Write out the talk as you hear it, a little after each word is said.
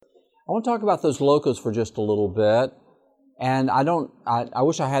I want to talk about those locusts for just a little bit. And I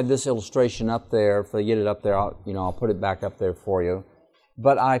wish I had this illustration up there. If they get it up there, I'll put it back up there for you.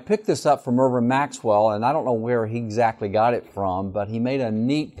 But I picked this up from Irvin Maxwell, and I don't know where he exactly got it from, but he made a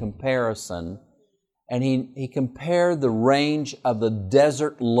neat comparison. And he compared the range of the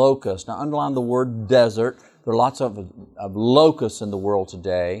desert locust. Now, underline the word desert. There are lots of locusts in the world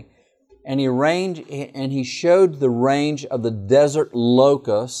today. And he showed the range of the desert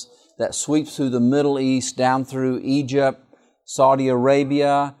locust that sweeps through the Middle East, down through Egypt, Saudi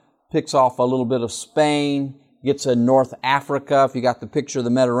Arabia, picks off a little bit of Spain, gets in North Africa, if you got the picture of the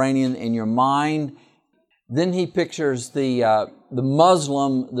Mediterranean in your mind. Then he pictures the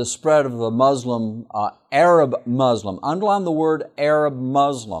spread of the Muslim, Arab Muslim. Underline the word Arab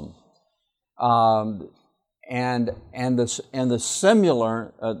Muslim. And the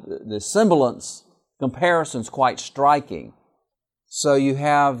semblance comparison is quite striking. So you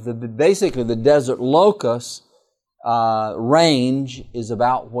have basically the desert locust range is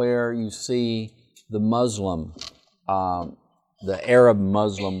about where you see the Muslim, the Arab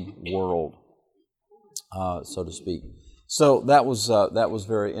Muslim world, so to speak. So that was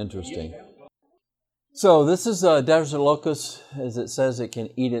very interesting. So this is a desert locust. As it says, it can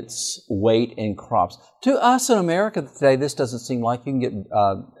eat its weight in crops. To us in America today, this doesn't seem like you can get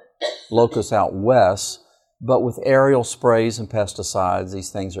locusts out west, but with aerial sprays and pesticides, these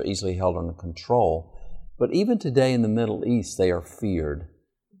things are easily held under control. But even today in the Middle East, they are feared.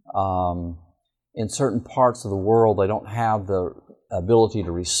 In certain parts of the world, they don't have the ability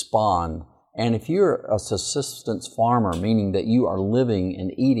to respond. And if you're a subsistence farmer, meaning that you are living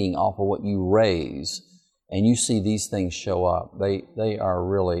and eating off of what you raise, and you see these things show up, they are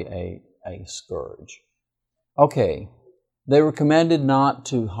really a scourge. Okay, they were commanded not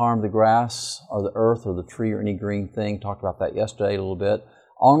to harm the grass or the earth or the tree or any green thing. Talked about that yesterday a little bit.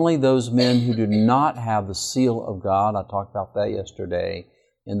 Only those men who do not have the seal of God, I talked about that yesterday,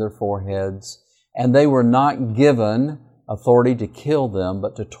 in their foreheads. And they were not given authority to kill them,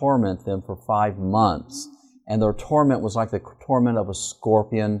 but to torment them for 5 months. And their torment was like the torment of a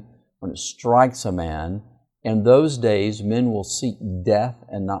scorpion when it strikes a man. In those days, men will seek death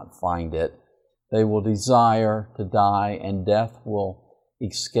and not find it. They will desire to die, and death will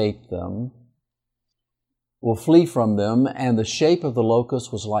escape them, will flee from them. And the shape of the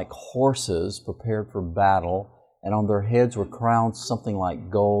locust was like horses prepared for battle, and on their heads were crowns something like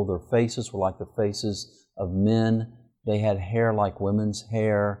gold. Their faces were like the faces of men. They had hair like women's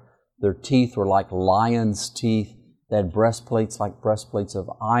hair. Their teeth were like lions' teeth. They had breastplates like breastplates of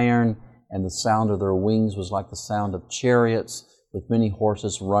iron, and the sound of their wings was like the sound of chariots with many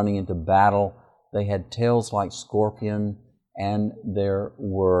horses running into battle. They had tails like scorpion, and there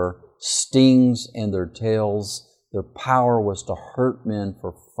were stings in their tails. Their power was to hurt men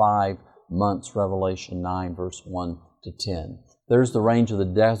for 5 months, Revelation 9, verse 1 to 10. There's the range of the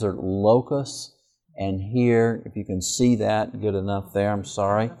desert locusts. And here, if you can see that good enough there, I'm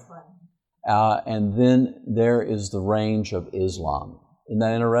sorry. And then there is the range of Islam. Isn't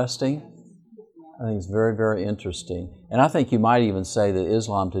that interesting? I think it's very, very interesting. And I think you might even say that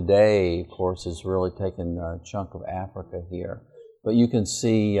Islam today, of course, is really taking a chunk of Africa here. But you can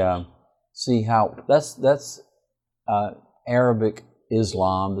see how that's Arabic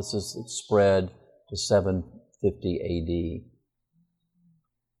Islam. This is spread to 750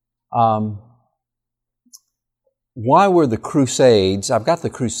 AD. Why were the Crusades? I've got the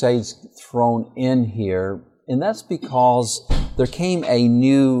Crusades thrown in here, and that's because there came a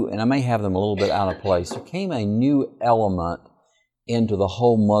new, and I may have them a little bit out of place, there came a new element into the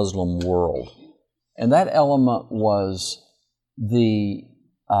whole Muslim world. And that element was the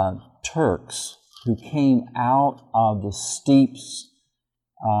Turks who came out of the steppes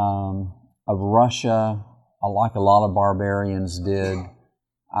of Russia, like a lot of barbarians did.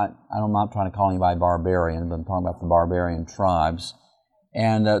 I'm not trying to call anybody barbarian, but I'm talking about the barbarian tribes.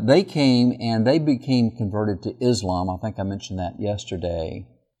 And they came and they became converted to Islam. I think I mentioned that yesterday.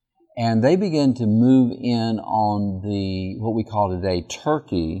 And they began to move in on what we call today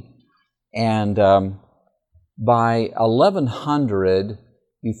Turkey. And by 1100,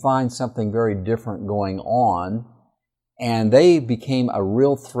 you find something very different going on. And they became a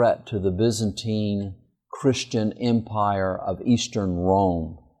real threat to the Byzantine Christian empire of Eastern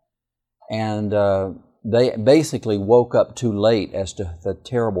Rome. And they basically woke up too late as to the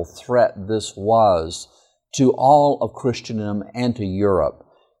terrible threat this was to all of Christendom and to Europe.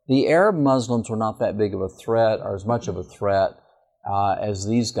 The Arab Muslims were not that big of a threat or as much of a threat as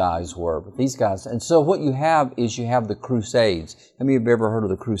these guys were. But these guys, and so what you have is you have the Crusades. How many of you have ever heard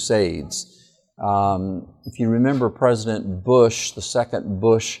of the Crusades? If you remember President Bush, the second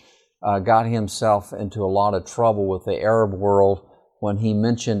Bush, got himself into a lot of trouble with the Arab world when he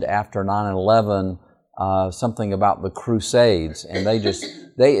mentioned after 9/11 something about the Crusades, and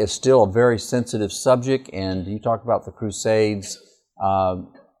it's still a very sensitive subject. And you talk about the Crusades,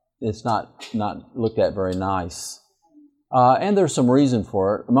 it's not looked at very nice. And there's some reason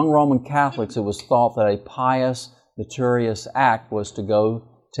for it. Among Roman Catholics, it was thought that a pious, meritorious act was to go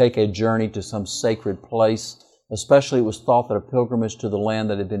take a journey to some sacred place. Especially, it was thought that a pilgrimage to the land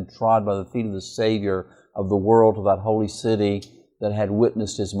that had been trod by the feet of the Savior of the world, to that holy city that had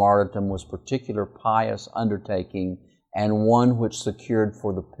witnessed his martyrdom, was a particular pious undertaking, and one which secured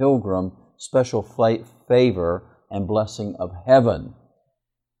for the pilgrim special favor and blessing of heaven.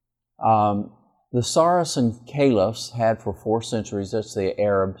 The Saracen caliphs had for 4 centuries, that's the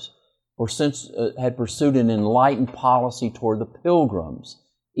Arabs, had pursued an enlightened policy toward the pilgrims,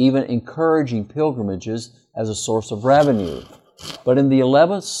 even encouraging pilgrimages as a source of revenue. But in the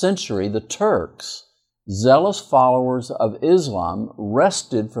 11th century, the Turks, zealous followers of Islam,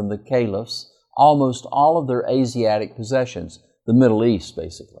 wrested from the caliphs almost all of their Asiatic possessions, the Middle East,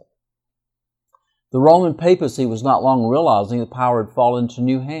 basically. The Roman papacy was not long realizing the power had fallen into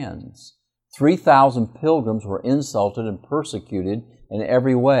new hands. 3,000 pilgrims were insulted and persecuted in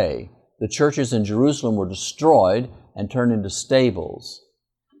every way. The churches in Jerusalem were destroyed and turned into stables.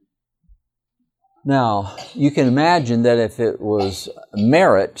 Now, you can imagine that if it was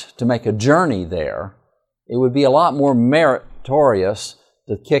merit to make a journey there, it would be a lot more meritorious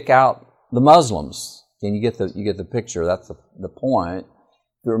to kick out the Muslims. And you get the picture. That's the point.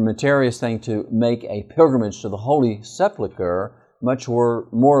 The meritorious thing to make a pilgrimage to the Holy Sepulchre, much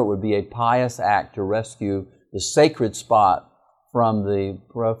more it would be a pious act to rescue the sacred spot from the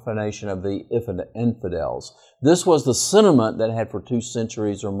profanation of the infidels. This was the sentiment that had for 2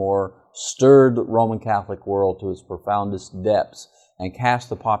 centuries or more stirred the Roman Catholic world to its profoundest depths and cast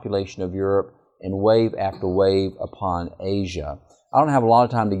the population of Europe in wave after wave upon Asia. I don't have a lot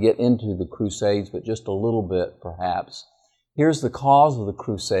of time to get into the Crusades, but just a little bit perhaps. Here's the cause of the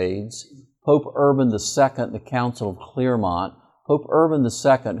Crusades. Pope Urban II, the Council of Clermont. Pope Urban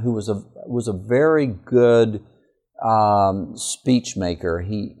II, who was a very good speech maker.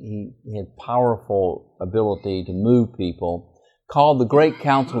 He had powerful ability to move people. Called the Great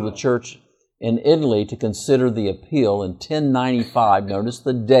Council of the Church in Italy to consider the appeal in 1095. Notice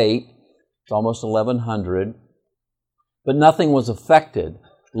the date. It's almost 1100. But nothing was effected.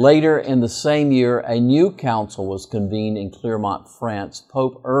 Later in the same year, a new council was convened in Clermont, France.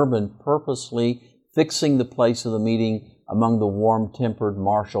 Pope Urban purposely fixing the place of the meeting among the warm-tempered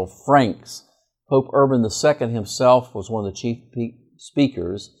martial Franks. Pope Urban II himself was one of the chief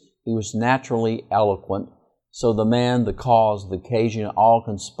speakers. He was naturally eloquent. So the man, the cause, the occasion, all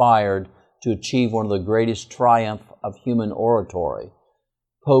conspired to achieve one of the greatest triumphs of human oratory.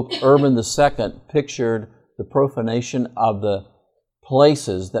 Pope Urban II pictured the profanation of the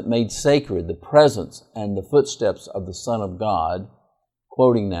places that made sacred the presence and the footsteps of the Son of God,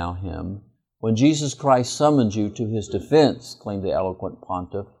 quoting now him, "When Jesus Christ summons you to his defense," claimed the eloquent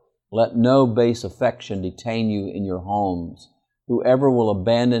pontiff, "let no base affection detain you in your homes. Whoever will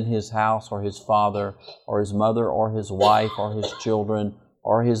abandon his house or his father or his mother or his wife or his children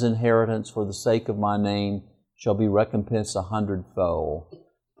or his inheritance for the sake of my name shall be recompensed 100-fold.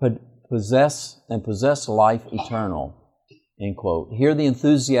 Possess life eternal." End quote. Here the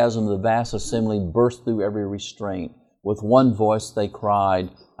enthusiasm of the vast assembly burst through every restraint. With one voice they cried,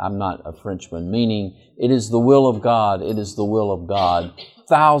 "I'm not a Frenchman," meaning, "It is the will of God, it is the will of God."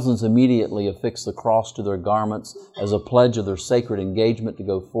 Thousands immediately affixed the cross to their garments as a pledge of their sacred engagement to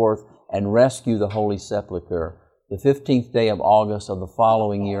go forth and rescue the Holy Sepulchre. The 15th day of August of the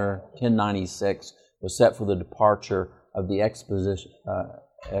following year, 1096, was set for the departure of the expedition,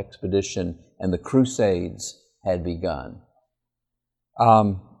 and the Crusades had begun.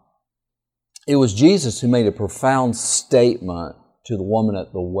 It was Jesus who made a profound statement to the woman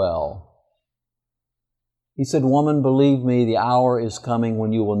at the well. He said, "Woman, believe me, the hour is coming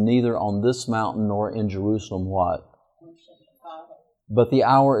when you will neither on this mountain nor in Jerusalem," what? "But the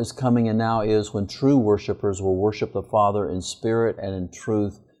hour is coming and now is when true worshipers will worship the Father in spirit and in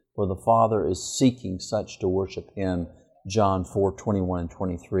truth, for the Father is seeking such to worship Him." John 4:21 and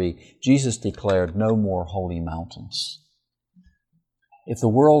 23. Jesus declared, "No more holy mountains." If the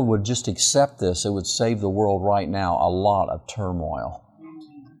world would just accept this, it would save the world right now a lot of turmoil.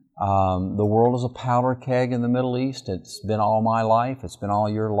 The world is a powder keg in the Middle East. It's been all my life. It's been all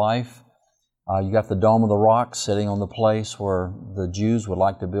your life. You got the Dome of the Rock sitting on the place where the Jews would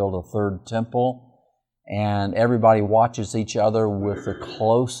like to build a third temple, and everybody watches each other with the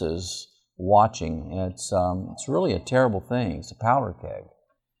closest watching. It's really a terrible thing. It's a powder keg.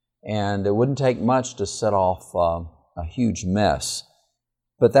 And it wouldn't take much to set off a huge mess.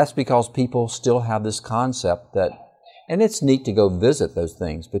 But that's because people still have this concept that, and it's neat to go visit those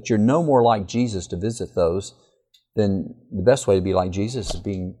things, but you're no more like Jesus to visit those than the best way to be like Jesus is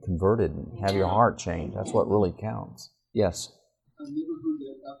being converted and have your heart changed. That's what really counts. Yes? I've never heard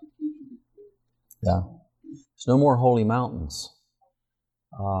that application before. Yeah. There's no more holy mountains.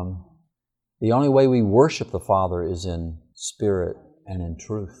 The only way we worship the Father is in spirit and in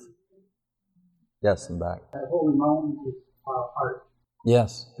truth. Yes, in the back. That holy mountain is our heart.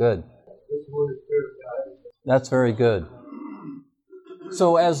 Yes, good. This word is spirit of God. That's very good.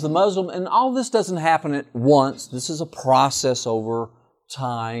 So as the Muslim, and all this doesn't happen at once, this is a process over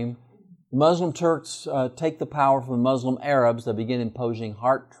time. The Muslim Turks take the power from the Muslim Arabs. They begin imposing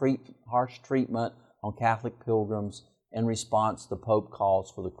harsh treatment on Catholic pilgrims. In response, the Pope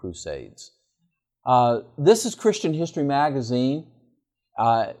calls for the Crusades. This is Christian History Magazine.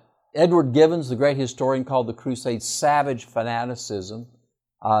 Edward Gibbons, the great historian, called the Crusades savage fanaticism.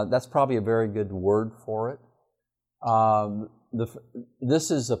 That's probably a very good word for it. This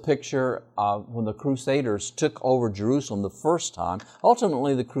is a picture of when the Crusaders took over Jerusalem the first time.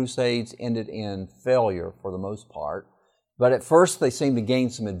 Ultimately, the Crusades ended in failure for the most part. But at first, they seemed to gain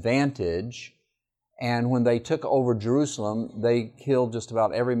some advantage. And when they took over Jerusalem, they killed just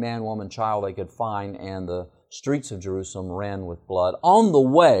about every man, woman, child they could find, and the streets of Jerusalem ran with blood. On the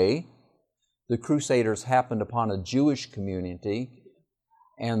way, the Crusaders happened upon a Jewish community,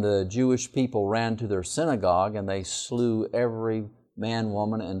 and the Jewish people ran to their synagogue, and they slew every man,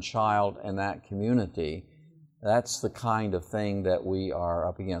 woman, and child in that community. That's the kind of thing that we are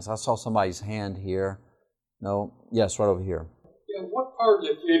up against. I saw somebody's hand here. No? Yes, right over here. Yeah, what part,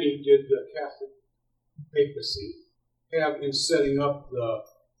 if any, did the Catholic papacy have in setting up the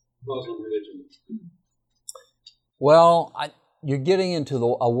Muslim religion? Well, you're getting into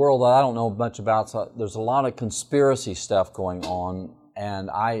a world that I don't know much about. So there's a lot of conspiracy stuff going on, and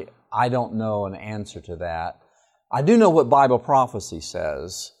I don't know an answer to that. I do know what Bible prophecy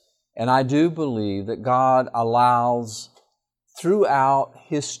says, and I do believe that God allows, throughout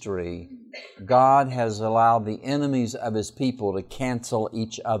history, God has allowed the enemies of His people to cancel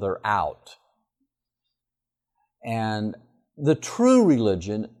each other out. And the true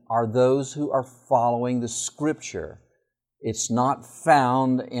religion are those who are following the Scripture. It's not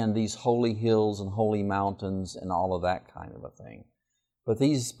found in these holy hills and holy mountains and all of that kind of a thing. But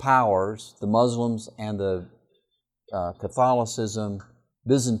these powers, the Muslims and the Catholicism,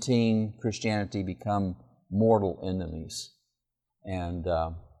 Byzantine Christianity, become mortal enemies. And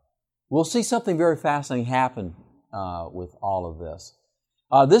we'll see something very fascinating happen with all of this.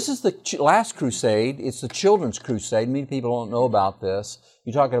 This is the last crusade. It's the Children's Crusade. Many people don't know about this.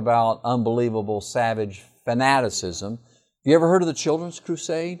 You're talking about unbelievable, savage fanaticism. Have you ever heard of the Children's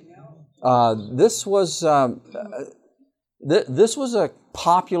Crusade? This was a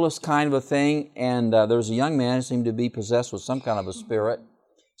populist kind of a thing, and there was a young man who seemed to be possessed with some kind of a spirit.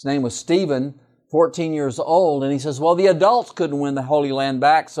 His name was Stephen, 14 years old, and he says, well, the adults couldn't win the Holy Land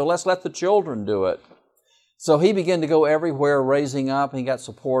back, so let's let the children do it. So he began to go everywhere, raising up, and he got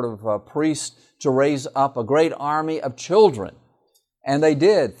support of priests to raise up a great army of children. And they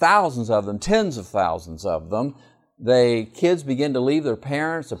did, thousands of them, tens of thousands of them. Kids began to leave their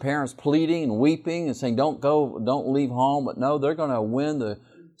parents, the parents pleading and weeping and saying, don't go, don't leave home. But no, they're going to win the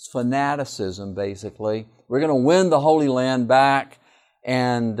fanaticism, basically. We're going to win the Holy Land back.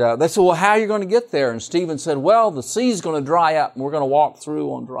 And they said, well, how are you going to get there? And Stephen said, well, the sea's going to dry up, and we're going to walk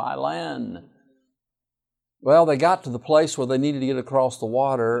through on dry land. Well, they got to the place where they needed to get across the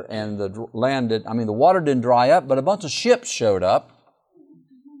water, and the water didn't dry up, but a bunch of ships showed up,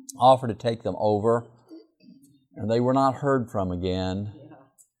 offered to take them over, and they were not heard from again.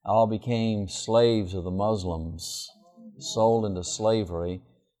 All became slaves of the Muslims, sold into slavery.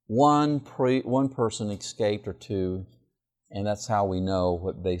 One person escaped, or two, and that's how we know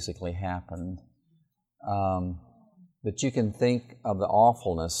what basically happened. But you can think of the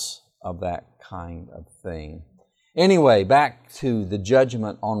awfulness of that kind of thing. Anyway, back to the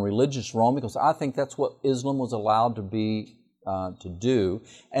judgment on religious Rome, because I think that's what Islam was allowed to be to do.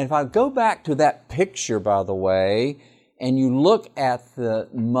 And if I go back to that picture, by the way, and you look at the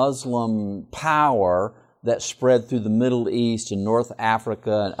Muslim power that spread through the Middle East and North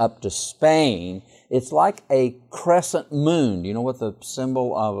Africa and up to Spain, it's like a crescent moon. You know what the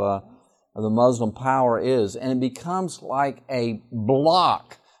symbol of the Muslim power is? And it becomes like a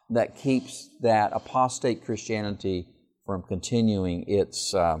block that keeps that apostate Christianity from continuing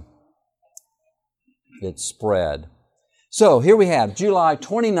its spread. So here we have July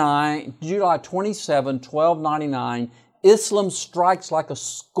 27, 1299, Islam strikes like a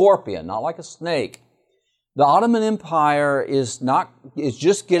scorpion, not like a snake. The Ottoman Empire is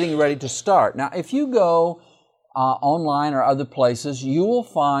just getting ready to start. Now, if you go online or other places, you will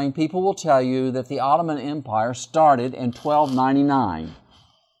find people will tell you that the Ottoman Empire started in 1299.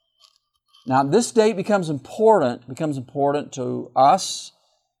 Now, this date becomes important to us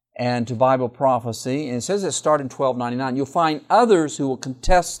and to Bible prophecy, and it says it started in 1299. You'll find others who will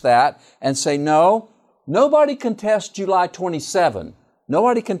contest that and say, no, nobody contests July 27.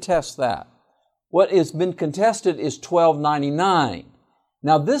 Nobody contests that. What has been contested is 1299.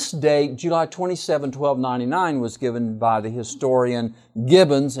 Now, this date, July 27, 1299, was given by the historian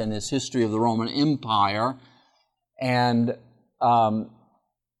Gibbons in his History of the Roman Empire. And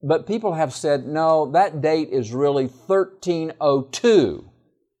but people have said, no, that date is really 1302.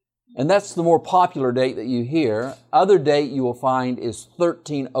 And that's the more popular date that you hear. Other date you will find is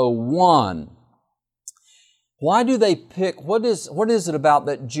 1301. Why do they pick, what is it about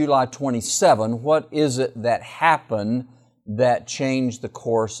that July 27? What is it that happened that changed the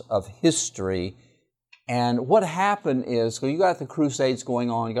course of history? And what happened is, so you got the Crusades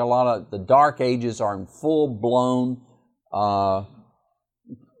going on, you got a lot of, the Dark Ages are in full-blown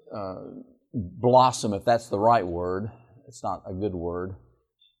blossom, if that's the right word. It's not a good word.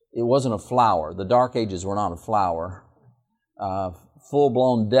 It wasn't a flower. The Dark Ages were not a flower.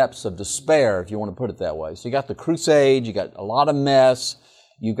 Full-blown depths of despair, if you want to put it that way. So you got the Crusades, you got a lot of mess,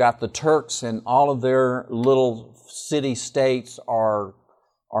 you got the Turks and all of their little city-states are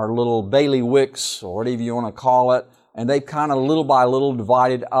little bailiwicks, or whatever you want to call it, and they've kind of little by little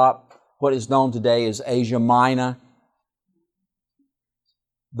divided up what is known today as Asia Minor.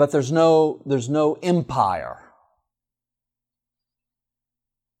 But there's no empire.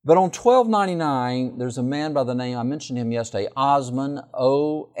 But on 1299, there's a man by the name, I mentioned him yesterday, Osman,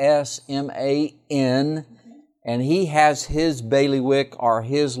 O-S-M-A-N, and he has his bailiwick or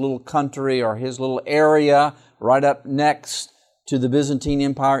his little country or his little area right up next to the Byzantine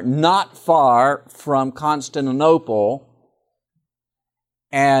Empire, not far from Constantinople.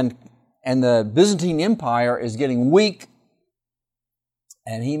 And the Byzantine Empire is getting weak,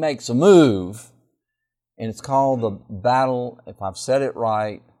 and he makes a move, and it's called the Battle, if I've said it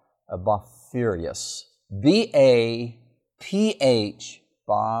right, of Bosphorus. B-A-P-H,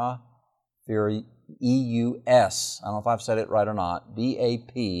 E-U-S. I don't know if I've said it right or not.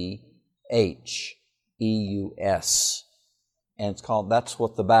 B-A-P-H-E-U-S. And it's called, that's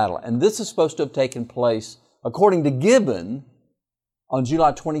what the battle. And this is supposed to have taken place, according to Gibbon, on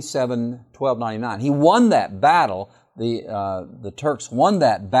July 27, 1299. He won that battle. The Turks won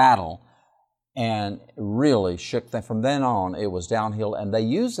that battle and really shook them. From then on, it was downhill, and they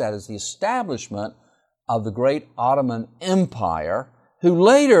used that as the establishment of the great Ottoman Empire, who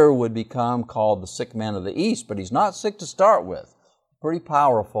later would become called the sick man of the East, but he's not sick to start with. Pretty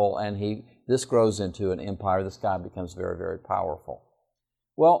powerful, and this grows into an empire. This guy becomes very, very powerful.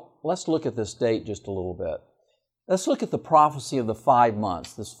 Well, let's look at this date just a little bit. Let's look at the prophecy of the 5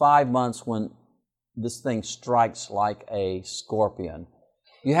 months. This 5 months when this thing strikes like a scorpion.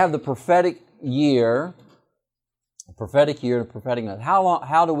 You have the prophetic year, and prophetic month.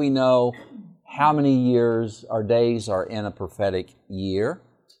 How do we know how many years or days are in a prophetic year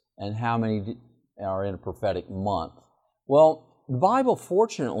and how many are in a prophetic month? Well, the Bible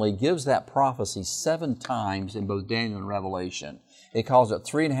fortunately gives that prophecy 7 times in both Daniel and Revelation. It calls it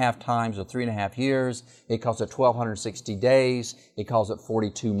 3.5 times or 3.5 years. It calls it 1,260 days. It calls it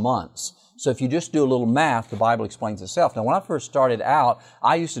 42 months. So if you just do a little math, the Bible explains itself. Now, when I first started out,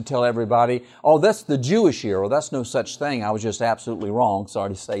 I used to tell everybody, oh, that's the Jewish year. Well, that's no such thing. I was just absolutely wrong. Sorry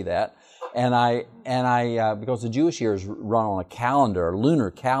to say that. And I because the Jewish year is run on a calendar, a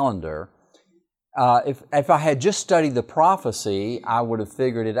lunar calendar. If I had just studied the prophecy, I would have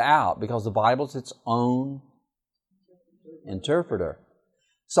figured it out because the Bible's its own interpreter.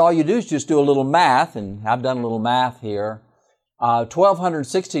 So all you do is just do a little math, and I've done a little math here.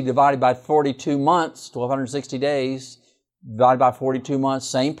 1,260 divided by 42 months, 1,260 days divided by 42 months,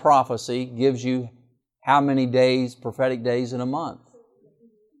 same prophecy, gives you how many days, prophetic days in a month?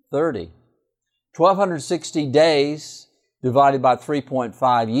 30. 1,260 days divided by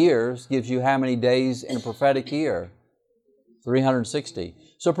 3.5 years gives you how many days in a prophetic year? 360.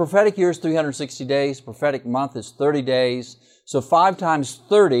 So prophetic year is 360 days, prophetic month is 30 days. So 5 times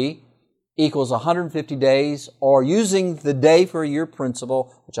 30 equals 150 days, or using the day for a year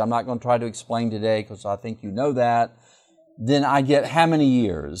principle, which I'm not going to try to explain today because I think you know that, then I get how many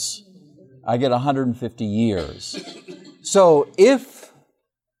years? I get 150 years. So if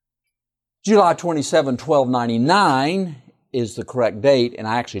July 27, 1299 is the correct date, and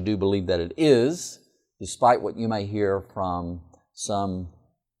I actually do believe that it is, despite what you may hear from some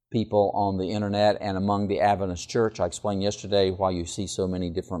people on the internet and among the Adventist church. I explained yesterday why you see so many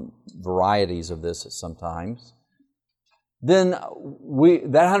different varieties of this sometimes. Then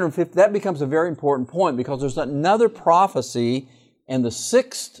that becomes a very important point, because there's another prophecy and the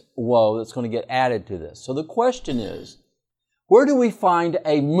sixth woe that's going to get added to this. So the question is, where do we find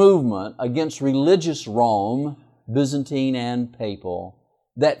a movement against religious Rome, Byzantine and papal,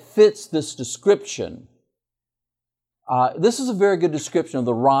 that fits this description? This is a very good description of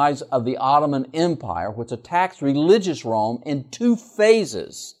the rise of the Ottoman Empire, which attacks religious Rome in two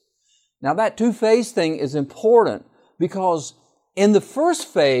phases. Now that two-phase thing is important, because in the first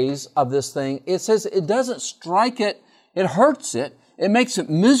phase of this thing, it says it doesn't strike it, it hurts it, it makes it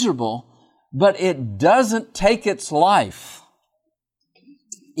miserable, but it doesn't take its life.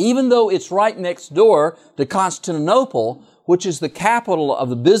 Even though it's right next door to Constantinople, which is the capital of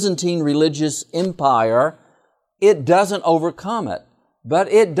the Byzantine religious empire, it doesn't overcome it.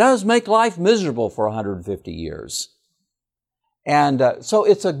 But it does make life miserable for 150 years. And so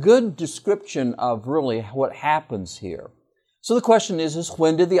it's a good description of really what happens here. So the question is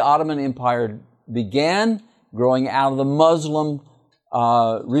when did the Ottoman Empire begin growing out of the Muslim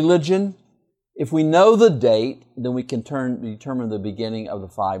religion? If we know the date, then we can determine the beginning of the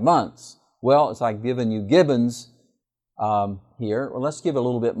 5 months. Well, it's like giving you Gibbons here. Well, let's give a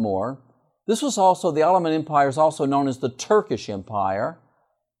little bit more. This was also, the Ottoman Empire is also known as the Turkish Empire.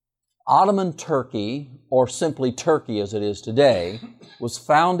 Ottoman Turkey, or simply Turkey as it is today, was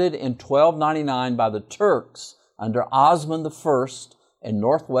founded in 1299 by the Turks under Osman I in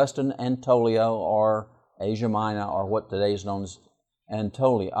northwestern Anatolia, or Asia Minor, or what today is known as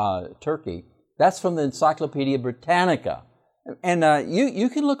Turkey. That's from the Encyclopedia Britannica. And you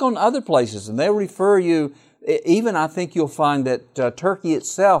can look on other places, and they'll refer you, even I think you'll find that Turkey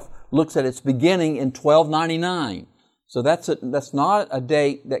itself looks at its beginning in 1299. So that's not a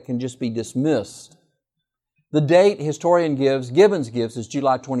date that can just be dismissed. The date Gibbons gives is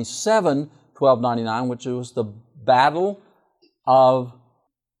July 27, 1299, which was the Battle of,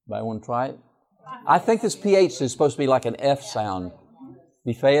 anybody want to try it? I think this PH is supposed to be like an F sound.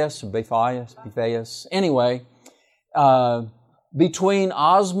 Bephaeus. Anyway, between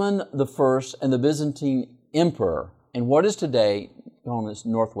Osman I and the Byzantine Emperor in what is today known as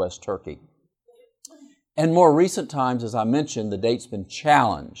northwest Turkey. In more recent times, as I mentioned, the date's been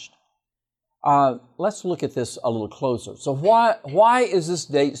challenged. Let's look at this a little closer. So why is this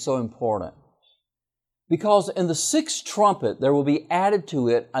date so important? Because in the sixth trumpet, there will be added to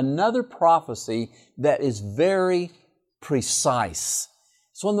it another prophecy that is very precise.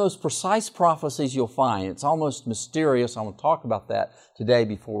 It's one of those precise prophecies you'll find. It's almost mysterious. I'm going to talk about that today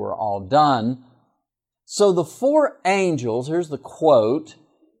before we're all done. So the four angels, here's the quote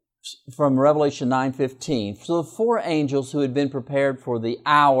from Revelation 9:15. So the four angels who had been prepared for the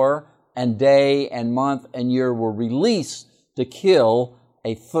hour and day and month and year were released to kill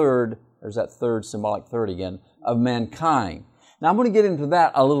a third, there's that third, symbolic third again, of mankind. Now I'm going to get into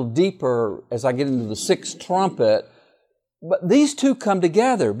that a little deeper as I get into the sixth trumpet. But these two come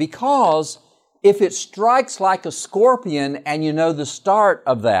together because if it strikes like a scorpion and you know the start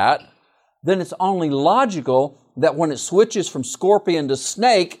of that, then it's only logical that when it switches from scorpion to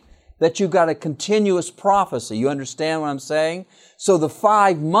snake, that you've got a continuous prophecy. You understand what I'm saying? So the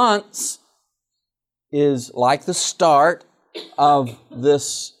 5 months is like the start of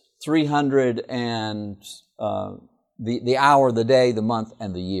this 300 and the hour, the day, the month,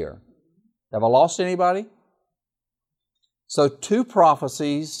 and the year. Have I lost anybody? So two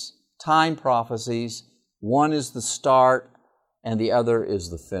prophecies, time prophecies. One is the start and the other is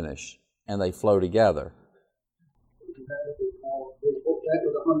the finish. And they flow together. That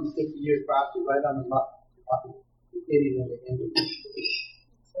was 150 years prophecy right on the beginning of the end of it.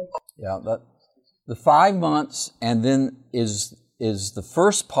 Yeah, the 5 months and then is the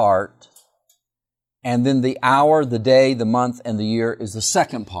first part, and then the hour, the day, the month, and the year is the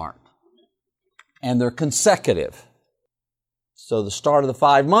second part. And they're consecutive. So the start of the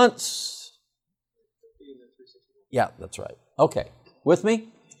 5 months. Yeah, that's right. Okay. With me?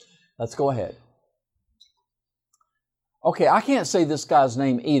 Let's go ahead. Okay, I can't say this guy's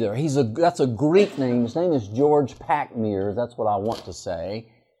name either. That's a Greek name. His name is George Pacmeres. That's what I want to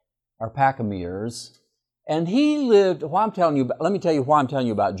say. Or Pacmeres. And he lived, let me tell you why I'm telling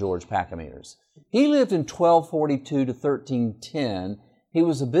you about George Pacmeres. He lived in 1242 to 1310. He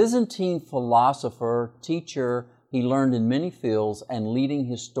was a Byzantine philosopher, teacher. He learned in many fields and leading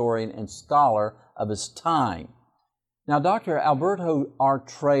historian and scholar of his time. Now, Dr. Alberto R.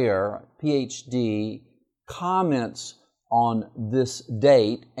 Traer, Ph.D., comments on this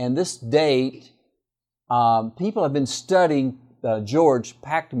date, and this date people have been studying George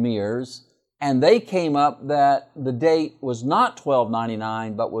Pactamirs, and they came up that the date was not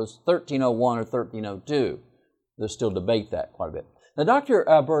 1299, but was 1301 or 1302. There's still debate that quite a bit. Now, Dr.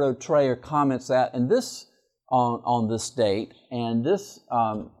 Alberto Traer comments that and this on this date, and this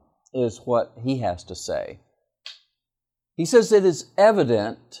is what he has to say. He says it is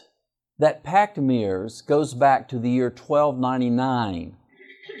evident that Pactamirs goes back to the year 1299,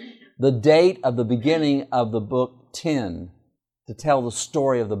 the date of the beginning of the book 10, to tell the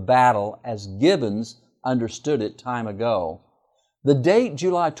story of the battle as Gibbons understood it time ago. The date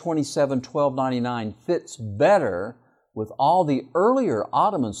July 27, 1299 fits better with all the earlier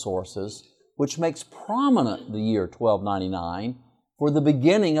Ottoman sources, which makes prominent the year 1299 for the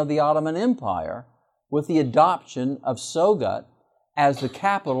beginning of the Ottoman Empire, with the adoption of Sogut as the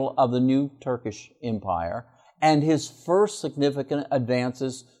capital of the new Turkish Empire and his first significant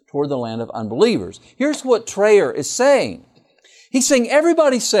advances toward the land of unbelievers. Here's what Traer is saying. He's saying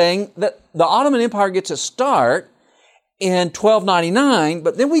everybody's saying that the Ottoman Empire gets a start in 1299,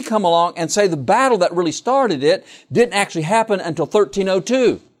 but then we come along and say the battle that really started it didn't actually happen until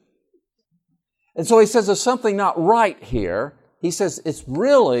 1302. And so he says there's something not right here. He says it's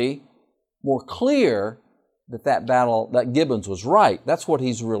really more clear that battle, that Gibbons was right. That's what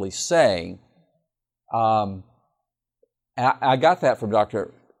he's really saying. I got that from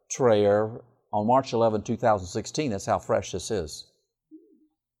Dr. Traer on March 11, 2016. That's how fresh this is.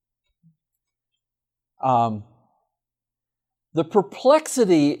 The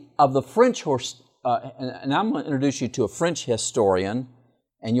perplexity of the French and I'm going to introduce you to a French historian,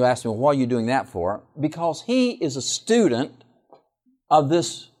 and you ask me, well, what are you doing that for? Because he is a student of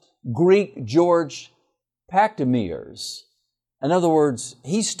this Greek George Pactamirs. In other words,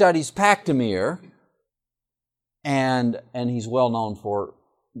 he studies Pactamir, and he's well known for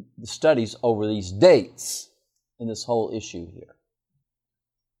the studies over these dates in this whole issue here.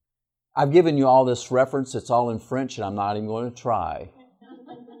 I've given you all this reference. It's all in French, and I'm not even going to try.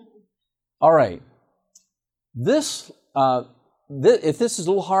 All right. If this is a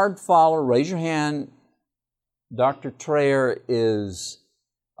little hard to follow, raise your hand. Dr. Traer is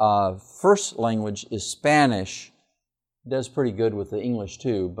first language is Spanish. Does pretty good with the English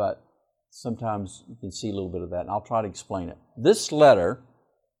too, but sometimes you can see a little bit of that, and I'll try to explain it. This letter,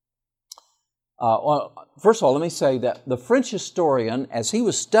 first of all, let me say that the French historian, as he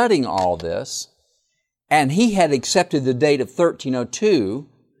was studying all this, and he had accepted the date of 1302,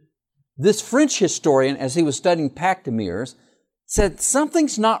 this French historian, as he was studying Pactamirs, said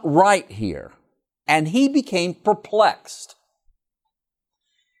something's not right here, and he became perplexed.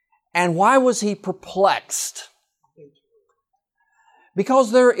 And why was he perplexed?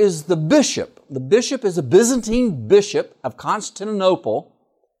 Because there is the bishop. The bishop is a Byzantine bishop of Constantinople,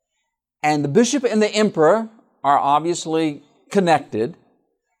 and the bishop and the emperor are obviously connected,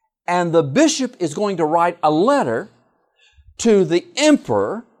 and the bishop is going to write a letter to the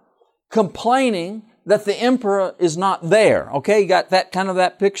emperor complaining that the emperor is not there. Okay, you got that kind of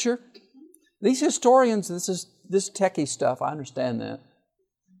that picture? These historians, this techie stuff, I understand that.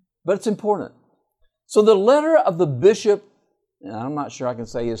 But it's important. So the letter of the bishop, and I'm not sure I can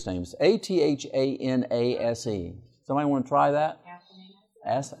say his name, it's Athanase. Somebody want to try that?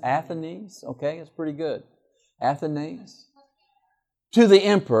 Athanase. Okay, it's pretty good. Athanase. To the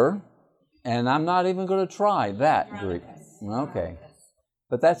emperor, and I'm not even going to try that Greek. Okay.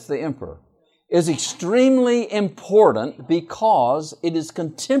 But that's the emperor. Is extremely important because it is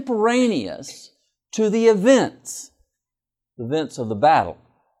contemporaneous to the events of the battle.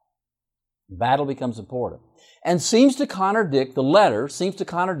 The battle becomes important. And seems to contradict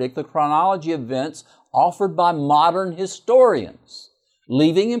the chronology of events offered by modern historians,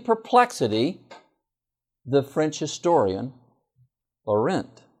 leaving in perplexity the French historian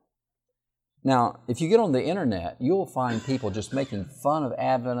Laurent. Now, if you get on the internet, you'll find people just making fun of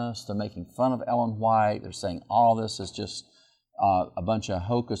Adventists, they're making fun of Ellen White, they're saying all this is just a bunch of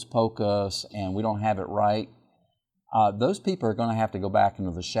hocus pocus and we don't have it right. Those people are going to have to go back into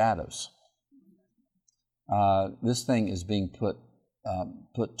the shadows. This thing is being put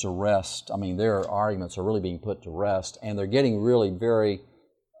to rest. I mean, their arguments are really being put to rest, and they're getting really very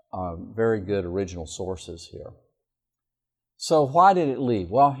good original sources here. So why did it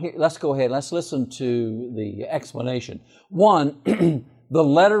leave? Well, let's go ahead. Let's listen to the explanation. One, the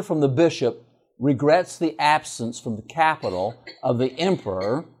letter from the bishop regrets the absence from the capital of the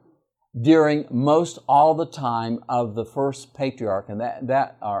emperor during most all the time of the first patriarch, and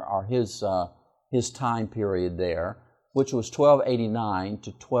that are his time period there, which was 1289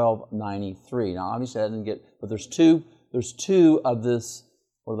 to 1293. Now, obviously, I didn't get, but there's two of this,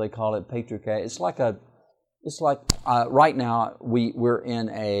 what do they call it, patriarchate. It's like a It's like right now we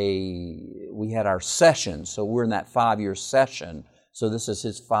had our session, so we're in that 5-year session. So this is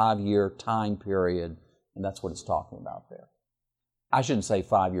his 5-year time period, and that's what it's talking about there. I shouldn't say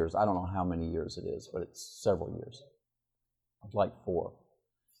 5 years. I don't know how many years it is, but it's several years. It's like 4.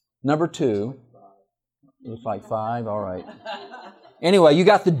 Number 2. Looks like 5. All right. Anyway, you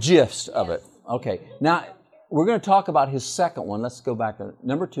got the gist of it. Okay. Now, we're going to talk about his second one. Let's go back to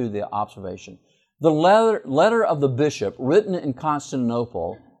number 2, the observation. The letter of the bishop, written in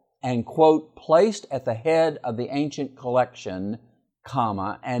Constantinople and, quote, placed at the head of the ancient collection,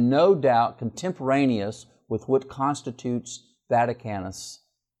 comma, and no doubt contemporaneous with what constitutes Vaticanus,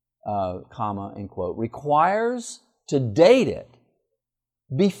 comma, end quote, requires to date it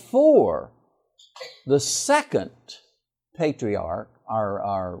before the second patriarch,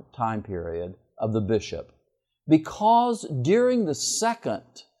 our time period of the bishop, because during the second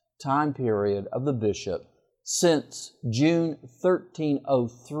time period of the bishop, since June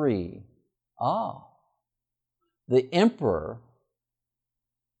 1303, the emperor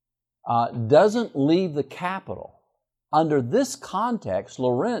doesn't leave the capital. Under this context,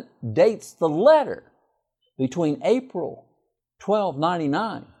 Laurent dates the letter between April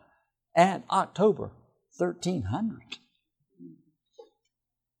 1299 and October 1300.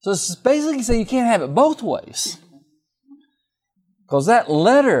 So it's basically saying you can't have it both ways. Because that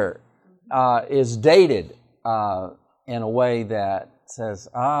letter is dated in a way that says,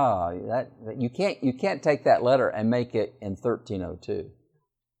 that you can't take that letter and make it in 1302.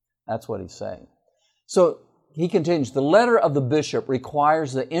 That's what he's saying. So he continues, the letter of the bishop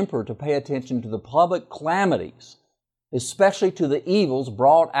requires the emperor to pay attention to the public calamities, especially to the evils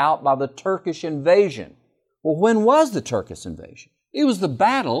brought out by the Turkish invasion. Well, when was the Turkish invasion? It was the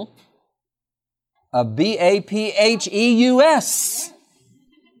battle of Bapheus.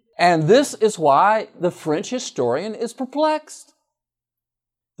 And this is why the French historian is perplexed.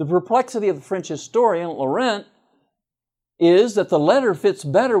 The perplexity of the French historian, Laurent, is that the letter fits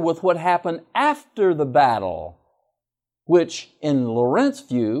better with what happened after the battle, which in Laurent's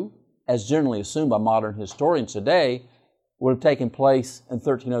view, as generally assumed by modern historians today, would have taken place in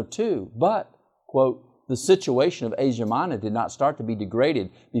 1302. But, quote, the situation of Asia Minor did not start to be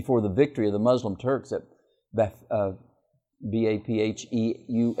degraded before the victory of the Muslim Turks at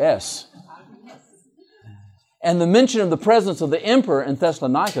Bapheus. And the mention of the presence of the emperor in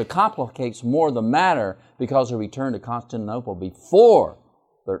Thessalonica complicates more the matter because he returned to Constantinople before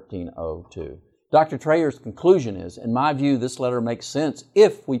 1302. Dr. Trayer's conclusion is, in my view, this letter makes sense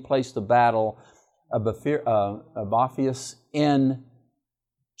if we place the battle of Bapheus in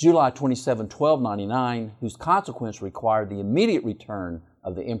July 27, 1299, whose consequence required the immediate return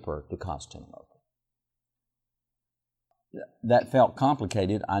of the emperor to Constantinople. That felt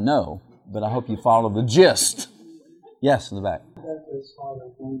complicated, I know, but I hope you follow the gist. Yes, in the back.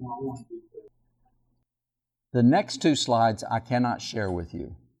 The next 2 slides I cannot share with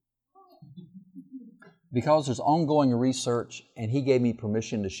you because there's ongoing research, and he gave me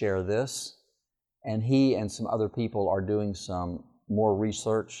permission to share this, and he and some other people are doing some more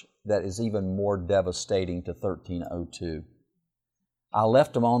research that is even more devastating to 1302. I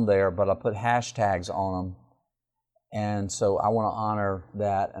left them on there, but I put hashtags on them, and so I want to honor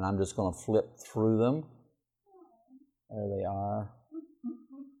that, and I'm just going to flip through them. There they are.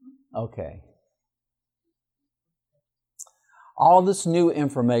 Okay. All this new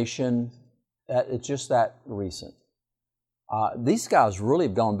information, it's just that recent. These guys really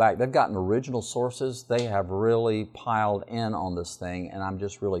have gone back. They've gotten original sources. They have really piled in on this thing, and I'm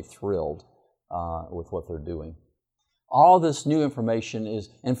just really thrilled with what they're doing. All this new information is,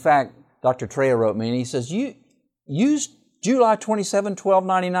 in fact, Dr. Treya wrote me, and he says, use July 27,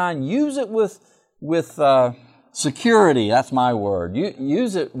 1299. Use it with security. That's my word.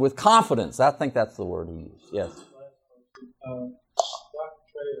 Use it with confidence. I think that's the word he used. Yes. Dr.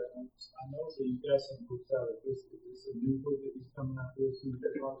 Treya, I know that you got some books out of this. Is this a new book that he's coming out with?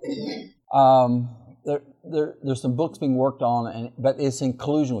 There's some books being worked on, but it's in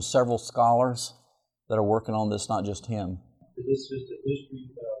collusion with several scholars that are working on this, not just him. Is this just a history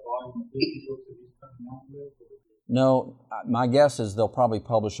volume of history books that he's coming out with? No, my guess is they'll probably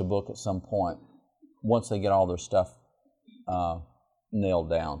publish a book at some point once they get all their stuff nailed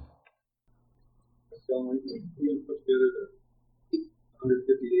down. So we put together the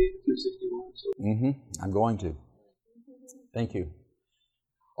 158 to 261. I'm going to. Thank you.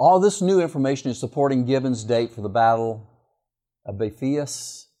 All this new information is supporting Gibbon's date for the Battle of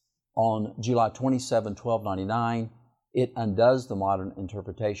Bapheus on July 27, 1299. It undoes the modern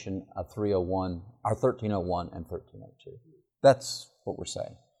interpretation of 1301 and 1302. That's what we're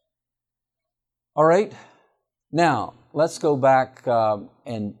saying. All right. Now, let's go back well,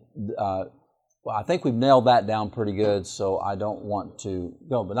 I think we've nailed that down pretty good, so I don't want to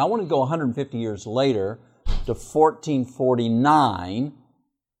go. But I want to go 150 years later to 1449,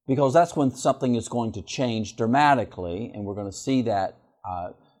 because that's when something is going to change dramatically, and we're going to see that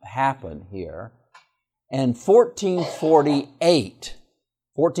happen here. And 1448,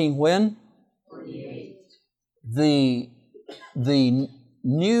 14 when? 48. The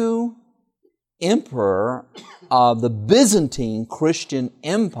new emperor of the Byzantine Christian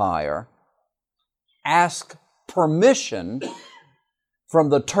Empire asked permission from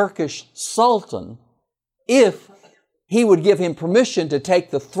the Turkish Sultan if he would give him permission to take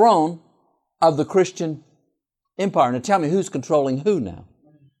the throne of the Christian Empire. Now tell me, who's controlling who now?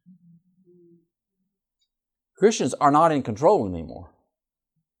 Christians are not in control anymore.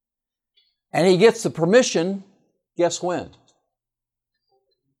 And he gets the permission, guess when?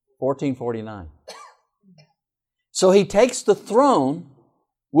 1449. So he takes the throne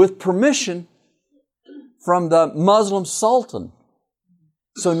with permission from the Muslim Sultan.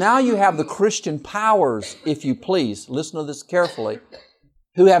 So now you have the Christian powers, if you please, listen to this carefully,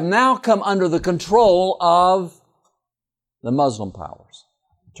 who have now come under the control of the Muslim powers,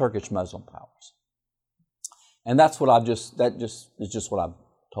 Turkish Muslim powers. And that's what is just what I've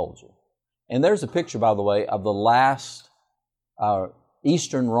told you. And there's a picture, by the way, of the last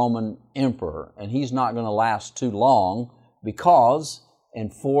Eastern Roman emperor, and he's not going to last too long, because in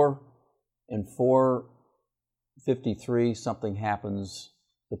 453 something happens.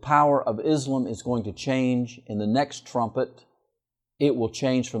 The power of Islam is going to change in the next trumpet. It will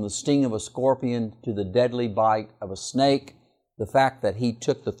change from the sting of a scorpion to the deadly bite of a snake. The fact that he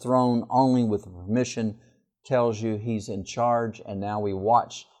took the throne only with permission tells you he's in charge, and now we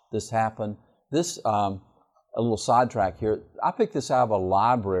watch this happen. This, a little sidetrack here, I picked this out of a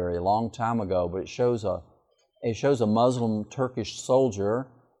library a long time ago, but it shows a Muslim Turkish soldier,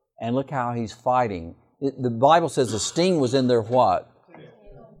 and look how he's fighting. The Bible says the sting was in their what?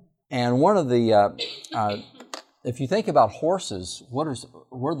 And one of the, if you think about horses,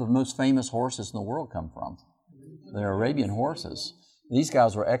 where the most famous horses in the world come from? They're Arabian horses. These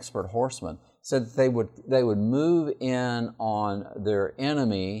guys were expert horsemen. Said that they would move in on their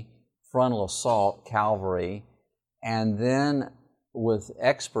enemy, frontal assault, cavalry, and then with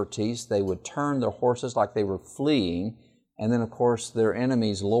expertise they would turn their horses like they were fleeing, and then of course their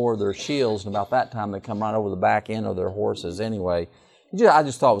enemies lower their shields, and about that time they come right over the back end of their horses anyway. I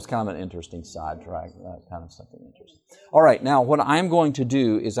just thought it was kind of an interesting sidetrack, kind of something interesting. All right, now what I'm going to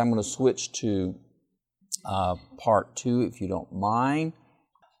do is I'm going to switch to part 2, if you don't mind.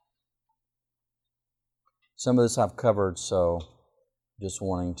 Some of this I've covered, so just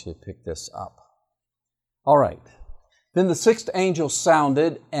wanting to pick this up. All right. Then the sixth angel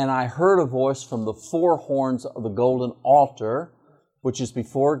sounded, and I heard a voice from the 4 horns of the golden altar, which is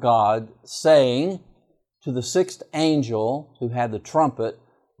before God, saying to the sixth angel who had the trumpet,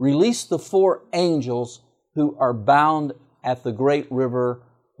 release the 4 angels who are bound at the great river,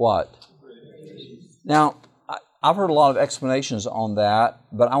 what? Now, I've heard a lot of explanations on that,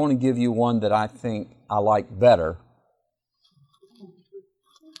 but I want to give you one that I think I like better.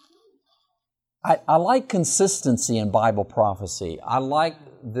 I like consistency in Bible prophecy. I like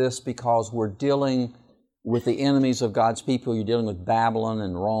this because we're dealing with the enemies of God's people. You're dealing with Babylon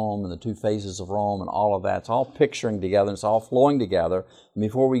and Rome and the 2 phases of Rome and all of that. It's all picturing together, and it's all flowing together. And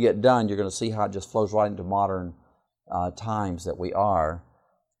before we get done, you're going to see how it just flows right into modern times that we are.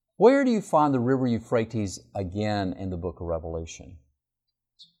 Where do you find the river Euphrates again in the book of Revelation?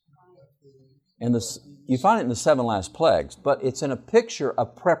 You find it in the 7 last plagues, but it's in a picture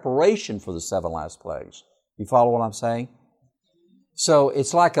of preparation for the 7 last plagues. You follow what I'm saying? So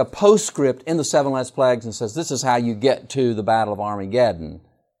it's like a postscript in the 7 last plagues, and says this is how you get to the Battle of Armageddon.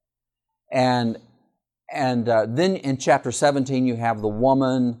 And then in chapter 17 you have the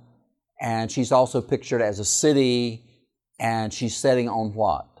woman, and she's also pictured as a city, and she's sitting on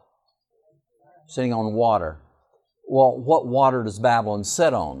what? Sitting on water. Well, what water does Babylon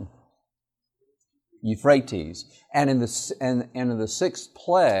sit on? Euphrates. And in the 6th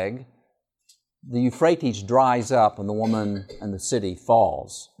plague, the Euphrates dries up and the woman and the city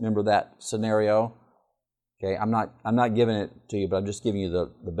falls. Remember that scenario? Okay, I'm not giving it to you, but I'm just giving you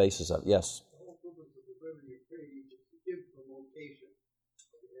the basis of it. Yes?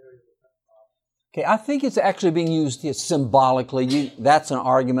 Okay, I think it's actually being used symbolically. That's an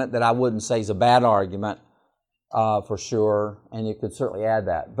argument that I wouldn't say is a bad argument for sure, and you could certainly add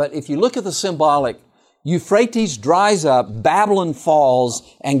that. But if you look at the symbolic, Euphrates dries up, Babylon falls,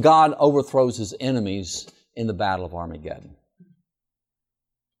 and God overthrows his enemies in the Battle of Armageddon.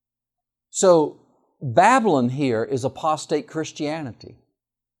 So Babylon here is apostate Christianity.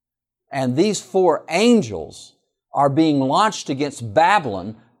 And these 4 angels are being launched against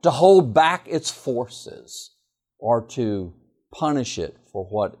Babylon to hold back its forces or to punish it for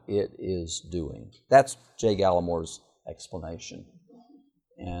what it is doing. That's J. Gallimore's explanation.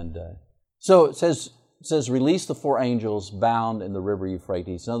 And so it says, release the 4 angels bound in the river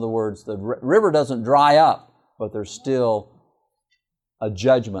Euphrates. In other words, the river doesn't dry up, but there's still a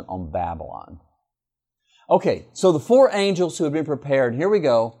judgment on Babylon. Okay, so the 4 angels who had been prepared, here we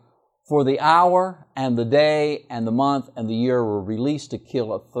go, for the hour and the day and the month and the year were released to kill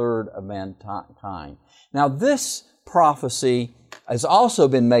 1/3 of mankind. Now this prophecy has also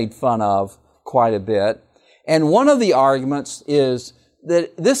been made fun of quite a bit. And one of the arguments is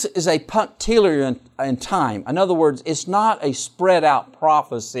that this is a punctiliar in time. In other words, it's not a spread out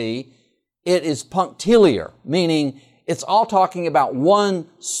prophecy. It is punctiliar, meaning it's all talking about one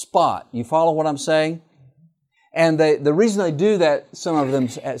spot. You follow what I'm saying? And the reason they do that, some of them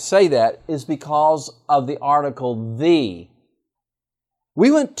say that, is because of the article "the."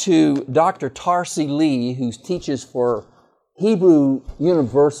 We went to Dr. Tarsi Lee, who teaches for Hebrew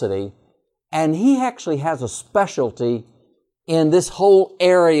University, and he actually has a specialty in this whole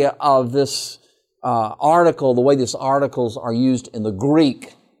area of this article, the way these articles are used in the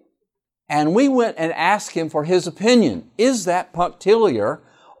Greek. And we went and asked him for his opinion. Is that punctiliar?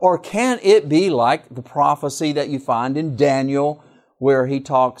 Or can it be like the prophecy that you find in Daniel, where he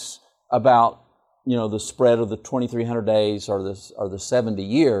talks about, the spread of the 2,300 days or the 70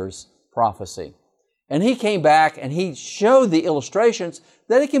 years prophecy? And he came back and he showed the illustrations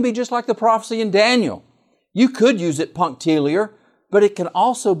that it can be just like the prophecy in Daniel. You could use it punctiliar, but it can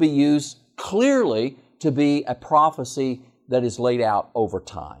also be used clearly to be a prophecy that is laid out over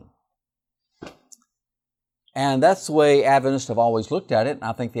time. And that's the way Adventists have always looked at it, and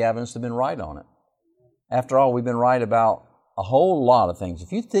I think the Adventists have been right on it. After all, we've been right about a whole lot of things.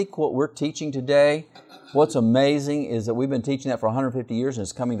 If you think what we're teaching today, what's amazing is that we've been teaching that for 150 years and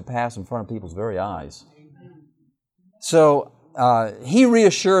it's coming to pass in front of people's very eyes. So he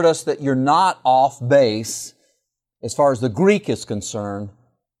reassured us that you're not off base as far as the Greek is concerned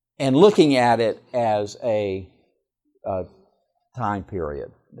and looking at it as a time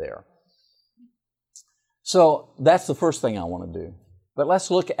period there. So that's the first thing I want to do. But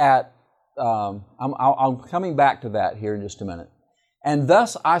let's look at, I'm coming back to that here in just a minute. And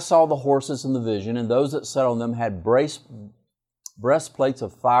thus I saw the horses in the vision, and those that sat on them had breastplates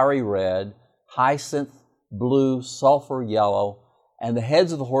of fiery red, hyacinth blue, sulfur yellow, and the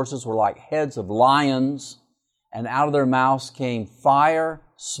heads of the horses were like heads of lions, and out of their mouths came fire,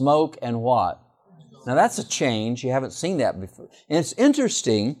 smoke, and what? Now that's a change. You haven't seen that before. And it's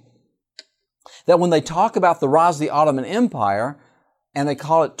interesting that when they talk about the rise of the Ottoman Empire, and they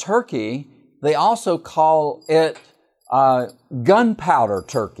call it Turkey, they also call it gunpowder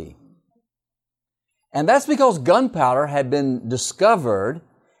Turkey. And that's because gunpowder had been discovered,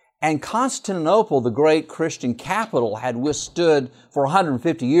 and Constantinople, the great Christian capital, had withstood for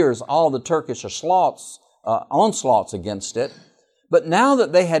 150 years all the Turkish onslaughts against it. But now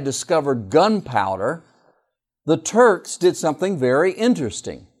that they had discovered gunpowder, the Turks did something very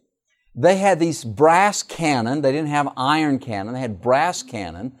interesting. They had these brass cannon. They didn't have iron cannon. They had brass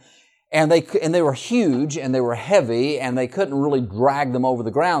cannon. And they were huge and they were heavy and they couldn't really drag them over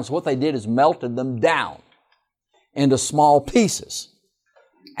the ground. So what they did is melted them down into small pieces.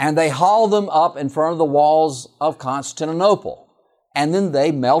 And they hauled them up in front of the walls of Constantinople. And then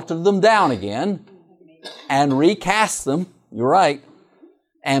they melted them down again and recast them, you're right,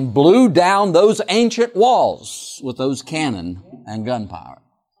 and blew down those ancient walls with those cannon and gunpowder.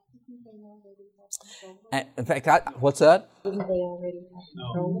 In fact, what's that? Didn't they already have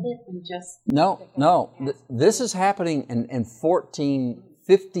control of it and just... No. This is happening in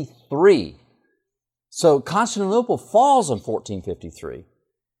 1453. So Constantinople falls in 1453.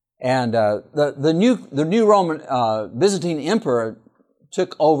 And the new Roman Byzantine emperor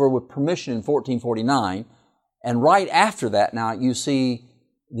took over with permission in 1449. And right after that, now you see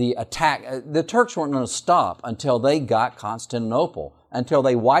the attack. The Turks weren't going to stop until they got Constantinople, until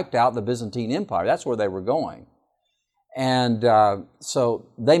they wiped out the Byzantine Empire. That's where they were going. And so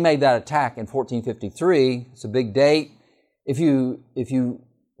they made that attack in 1453. It's a big date. If you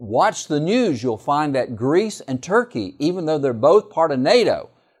watch the news, you'll find that Greece and Turkey, even though they're both part of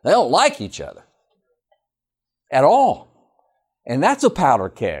NATO, they don't like each other at all. And that's a powder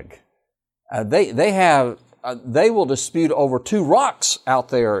keg. They will dispute over 2 rocks out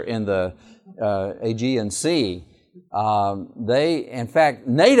there in the Aegean Sea. In fact,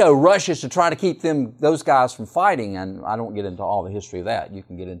 NATO rushes to try to keep those guys from fighting, and I don't get into all the history of that. You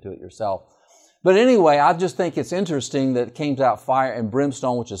can get into it yourself. But anyway, I just think it's interesting that it came out fire and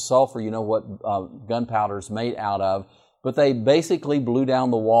brimstone, which is sulfur, you know what gunpowder is made out of. But they basically blew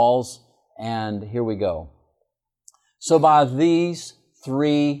down the walls, and here we go. So by these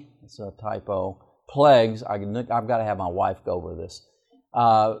 3, it's a typo, plagues, I've got to have my wife go over this.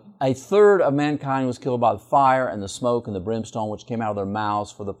 A third of mankind was killed by the fire and the smoke and the brimstone which came out of their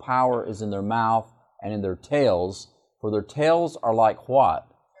mouths, for the power is in their mouth and in their tails. For their tails are like what?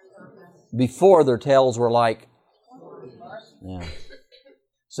 Before their tails were like... Yeah.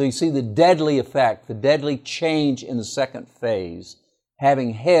 So you see the deadly effect, the deadly change in the second phase.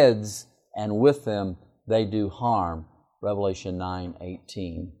 Having heads, and with them they do harm. Revelation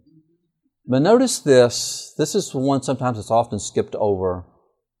 9:18. But notice this. This is one sometimes it's often skipped over.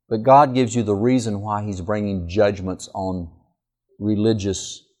 But God gives you the reason why He's bringing judgments on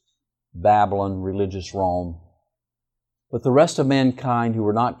religious Babylon, religious Rome. But the rest of mankind who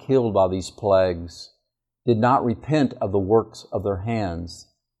were not killed by these plagues did not repent of the works of their hands,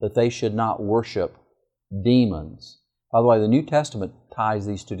 that they should not worship demons. By the way, the New Testament ties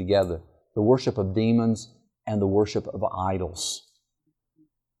these two together. The worship of demons and the worship of idols.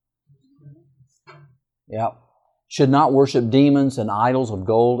 Yep. Should not worship demons and idols of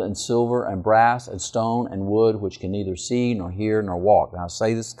gold and silver and brass and stone and wood, which can neither see nor hear nor walk. Now I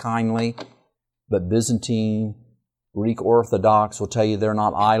say this kindly, but Byzantine, Greek Orthodox will tell you they're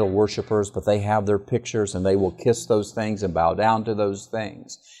not idol worshipers, but they have their pictures and they will kiss those things and bow down to those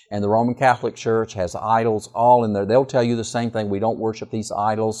things. And the Roman Catholic Church has idols all in there. They'll tell you the same thing. We don't worship these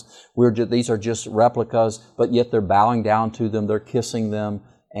idols. These are just replicas, but yet they're bowing down to them, they're kissing them,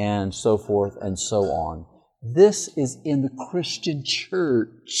 and so forth and so on. This is in the Christian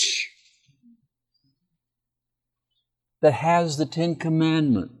church that has the 10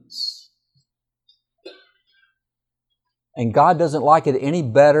 Commandments. And God doesn't like it any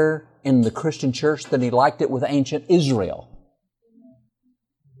better in the Christian church than He liked it with ancient Israel.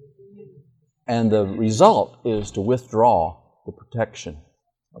 And the result is to withdraw the protection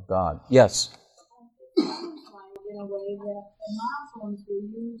of God. Yes? In a way that the Muslims were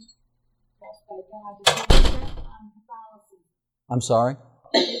used by God to put a check on Catholicism. I'm sorry?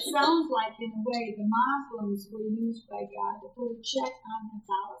 It sounds like, in a way, the Muslims were used by God to put a check on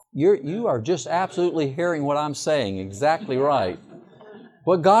Catholicism. You are just absolutely hearing what I'm saying. Exactly right.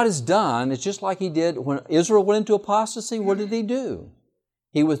 What God has done is just like He did when Israel went into apostasy. What did He do?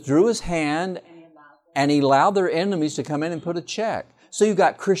 He withdrew His hand and He allowed their enemies to come in and put a check. So you've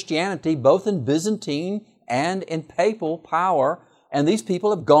got Christianity both in Byzantine and in papal power, and these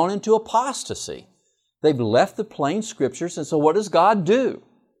people have gone into apostasy. They've left the plain Scriptures, and so what does God do?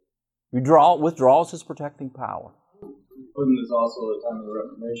 Withdraws His protecting power. Wasn't this also the time of the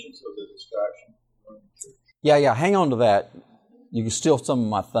Reformation, so the distraction? Yeah, hang on to that. You can steal some of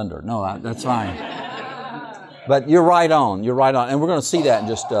my thunder. No, that's fine. But you're right on, and we're going to see that in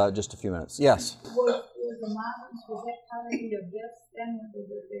just a few minutes. Yes? Was the Muslims, was that part of the abyss then?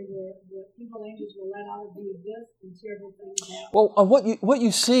 The evil angels were let out of the abyss and terrible things happened? Well, what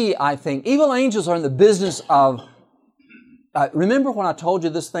you see, I think, evil angels are in the business of... remember when I told you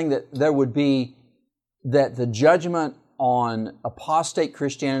this thing that there would be... that the judgment on apostate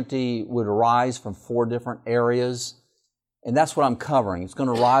Christianity would arise from 4 different areas? And that's what I'm covering. It's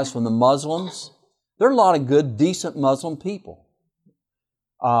going to arise from the Muslims. There are a lot of good, decent Muslim people.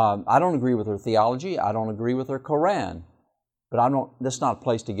 I don't agree with their theology. I don't agree with their Quran. But that's not a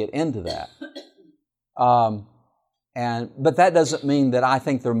place to get into that. But that doesn't mean that I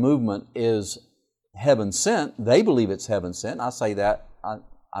think their movement is heaven sent. They believe it's heaven sent. I say that.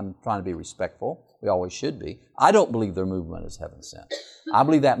 I'm trying to be respectful. We always should be. I don't believe their movement is heaven sent. I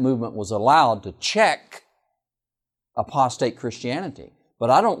believe that movement was allowed to check apostate Christianity. But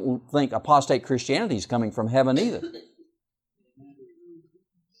I don't think apostate Christianity is coming from heaven either.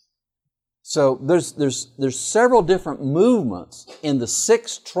 So there's several different movements in the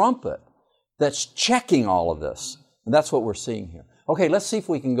 6th trumpet that's checking all of this. And that's what we're seeing here. Okay, let's see if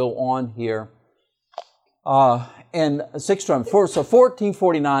we can go on here. And 6th trumpet. So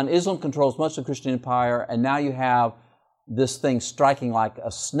 1449, Islam controls much of the Christian empire, and now you have this thing striking like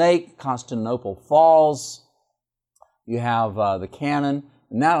a snake. Constantinople falls. You have the canon.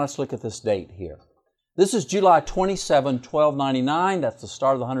 Now let's look at this date here. This is July 27, 1299. That's the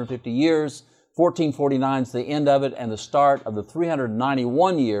start of the 150 years. 1449 is the end of it and the start of the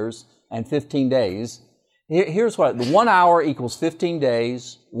 391 years and 15 days. Here's what, 1 hour equals 15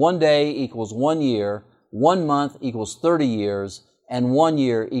 days, 1 day equals 1 year, 1 month equals 30 years, and 1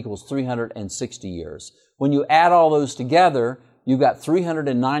 year equals 360 years. When you add all those together, you've got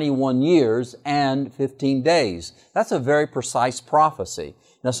 391 years and 15 days. That's a very precise prophecy.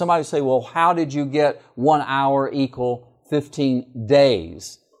 Now somebody say, well, how did you get 1 hour equal 15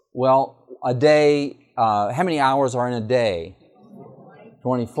 days? Well, a day, how many hours are in a day?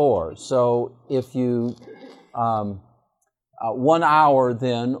 24. So if you, 1 hour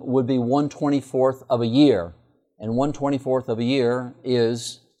then would be 1/24 of a year. And 1/24 of a year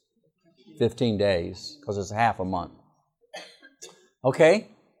is 15 days, because it's half a month. Okay?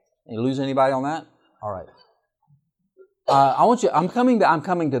 You lose anybody on that? All right. I'm coming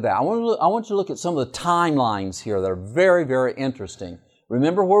to that. I want you to look at some of the timelines here that are very, very interesting.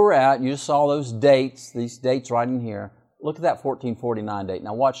 Remember where we're at. You just saw those dates, these dates right in here. Look at that 1449 date.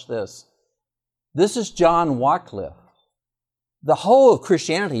 Now watch this. This is John Wycliffe. The whole of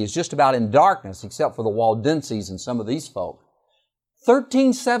Christianity is just about in darkness, except for the Waldenses and some of these folk.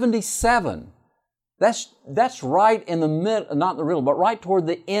 1377. That's right in the middle, not in the middle, but right toward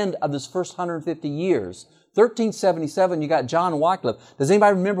the end of this first 150 years. 1377, you got John Wycliffe. Does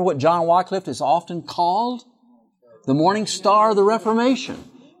anybody remember what John Wycliffe is often called? The morning star of the Reformation.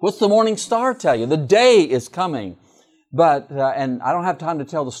 What's the morning star tell you? The day is coming. But, and I don't have time to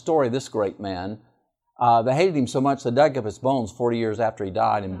tell the story of this great man. They hated him so much they dug up his bones 40 years after he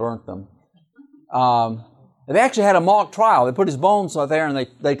died and burnt them. They actually had a mock trial. They put his bones out there and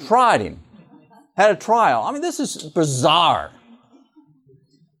they tried him. Had a trial. I mean, this is bizarre.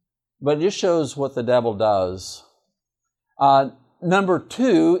 But it just shows what the devil does. Number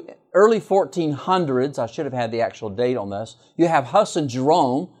 2, early 1400s. I should have had the actual date on this. You have Huss and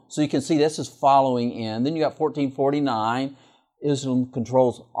Jerome. So you can see this is following in. Then you got 1449. Islam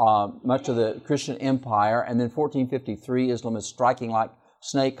controls much of the Christian empire. And then 1453, Islam is striking like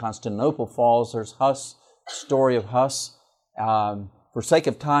snake. Constantinople falls. There's Huss, story of Huss. For sake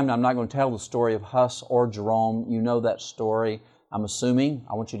of time, I'm not going to tell the story of Huss or Jerome. You know that story, I'm assuming.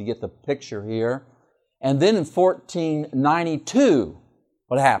 I want you to get the picture here. And then in 1492,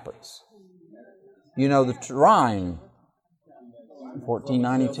 what happens? You know the Rhine.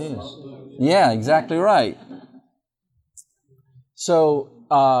 1492. Yeah, exactly right. So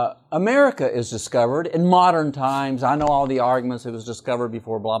America is discovered in modern times. I know all the arguments. It was discovered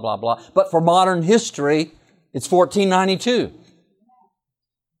before blah, blah, blah. But for modern history, it's 1492.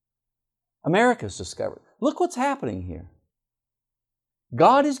 America is discovered. Look what's happening here.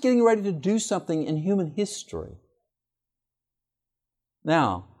 God is getting ready to do something in human history.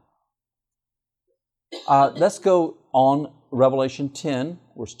 Now, let's go on Revelation 10.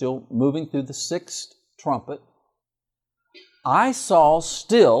 We're still moving through the 6th trumpet. I saw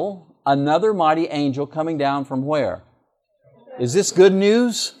still another mighty angel coming down from where? Is this good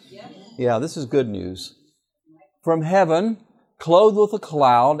news? Yeah, this is good news. From heaven, clothed with a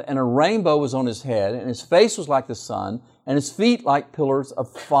cloud, and a rainbow was on his head, and his face was like the sun, and his feet like pillars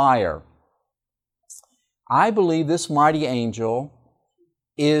of fire. I believe this mighty angel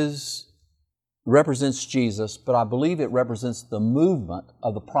represents Jesus, but I believe it represents the movement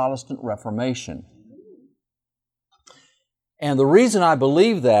of the Protestant Reformation. And the reason I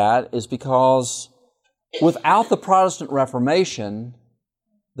believe that is because without the Protestant Reformation,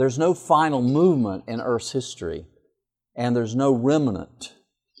 there's no final movement in Earth's history, and there's no remnant.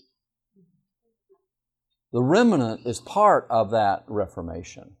 The remnant is part of that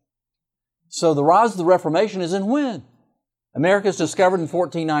Reformation. So the rise of the Reformation is in when? America is discovered in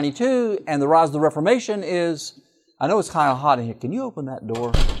 1492, and the rise of the Reformation is, I know it's kind of hot in here. Can you open that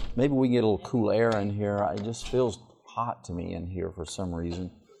door? Maybe we can get a little cool air in here. It just feels hot to me in here for some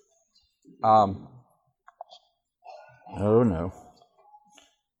reason. Oh no.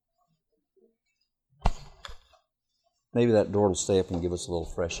 Maybe that door will stay up and give us a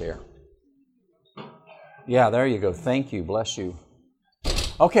little fresh air. Yeah, there you go. Thank you. Bless you.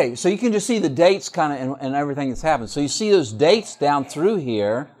 Okay, so you can just see the dates kind of and everything that's happened. So you see those dates down through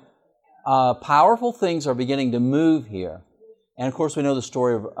here. Powerful things are beginning to move here. And of course, we know the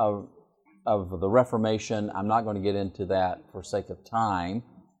story of the Reformation. I'm not going to get into that for sake of time.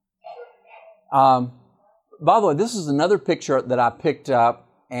 By the way, this is another picture that I picked up,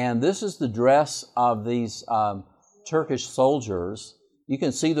 and this is the dress of these Turkish soldiers. You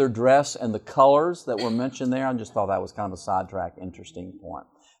can see their dress and the colors that were mentioned there. I just thought that was kind of a sidetrack, interesting point.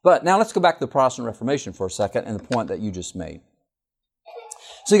 But now let's go back to the Protestant Reformation for a second and the point that you just made.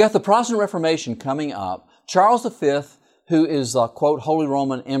 So you got the Protestant Reformation coming up. Charles V, who is the, quote, Holy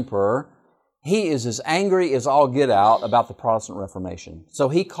Roman Emperor, he is as angry as all get out about the Protestant Reformation. So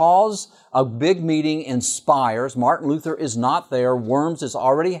he calls a big meeting in Spires. Martin Luther is not there. Worms has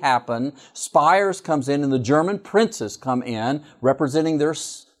already happened. Spires comes in, and the German princes come in, representing their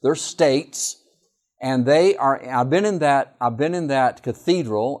states. And they are. I've been in that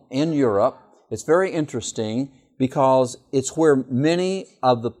cathedral in Europe. It's very interesting because it's where many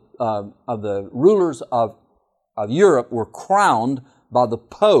of the rulers of Europe were crowned by the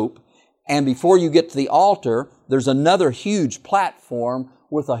Pope. And before you get to the altar, there's another huge platform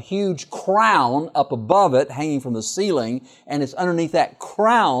with a huge crown up above it hanging from the ceiling. And it's underneath that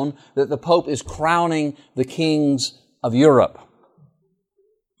crown that the Pope is crowning the kings of Europe.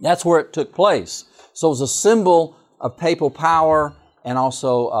 That's where it took place. So it was a symbol of papal power and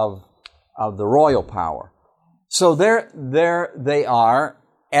also of the royal power. So there they are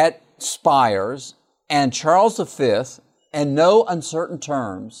at Spires, and Charles V, in no uncertain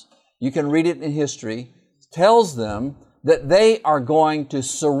terms, you can read it in history, tells them that they are going to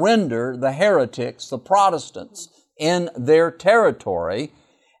surrender the heretics, the Protestants, in their territory.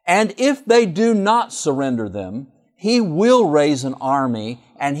 And if they do not surrender them, he will raise an army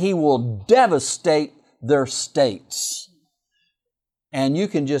and he will devastate their states. And you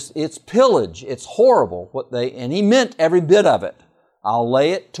can just, it's pillage, it's horrible and he meant every bit of it. I'll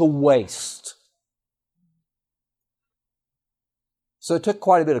lay it to waste. So it took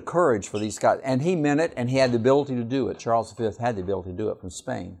quite a bit of courage for these guys. And he meant it, and he had the ability to do it. Charles V had the ability to do it from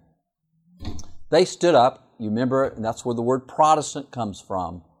Spain. They stood up, you remember, and that's where the word Protestant comes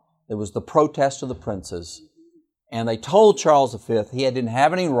from. It was the protest of the princes. And they told Charles V he didn't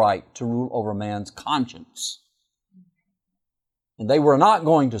have any right to rule over man's conscience. And they were not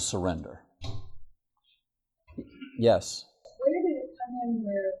going to surrender. Yes? Where did it come in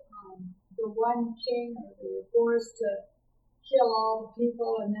where the one king, they were forced to kill all the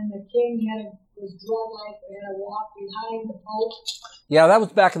people, and then the king was drugged like they had to walk behind the Pope? Yeah, that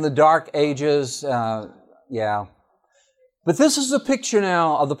was back in the Dark Ages. Yeah. But this is a picture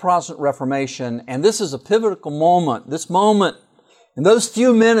now of the Protestant Reformation, and this is a pivotal moment. This moment, in those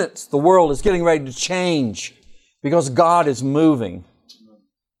few minutes, the world is getting ready to change because God is moving.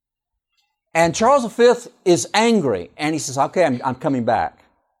 And Charles V is angry, and he says, okay, I'm coming back.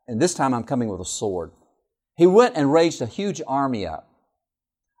 And this time I'm coming with a sword. He went and raised a huge army up.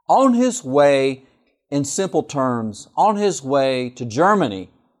 On his way, in simple terms, on his way to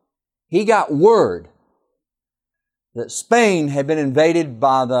Germany, he got word that Spain had been invaded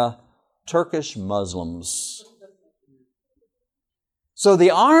by the Turkish Muslims. So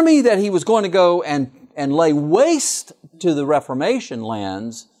the army that he was going to go and lay waste to the Reformation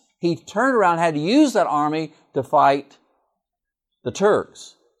lands, he turned around and had to use that army to fight the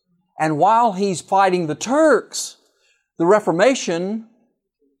Turks. And while he's fighting the Turks, the Reformation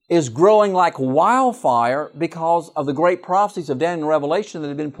is growing like wildfire because of the great prophecies of Daniel and Revelation that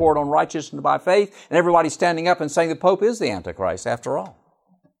have been poured on righteousness by faith, and everybody's standing up and saying the Pope is the Antichrist after all,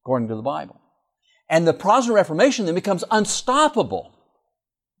 according to the Bible. And the Protestant Reformation then becomes unstoppable.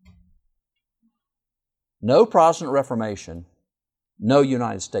 No Protestant Reformation, no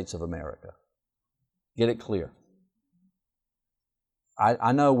United States of America. Get it clear.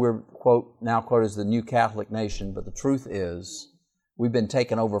 I know we're now quoted as the new Catholic nation, but the truth is we've been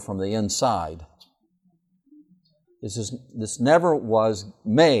taken over from the inside. This never was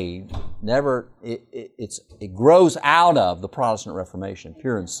made, it grows out of the Protestant Reformation,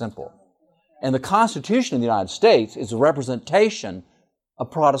 pure and simple. And the Constitution of the United States is a representation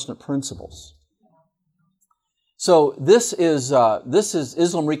of Protestant principles. So this is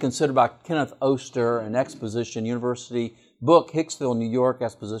Islam Reconsidered by Kenneth Oster, an Exposition University book, Hicksville, New York,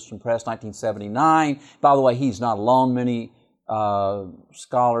 Exposition Press, 1979. By the way, he's not alone. Many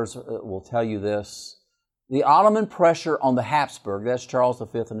scholars will tell you this. The Ottoman pressure on the Habsburg, that's Charles V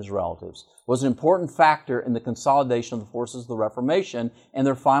and his relatives, was an important factor in the consolidation of the forces of the Reformation and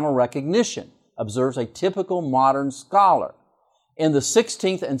their final recognition, observes a typical modern scholar. In the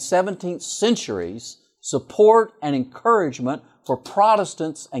 16th and 17th centuries, support and encouragement for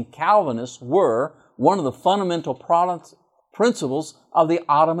Protestants and Calvinists were one of the fundamental principles of the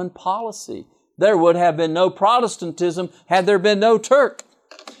Ottoman policy. There would have been no Protestantism had there been no Turk.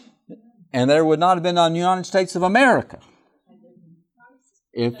 And there would not have been a United States of America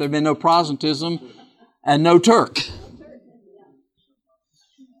if there had been no Protestantism and no Turk.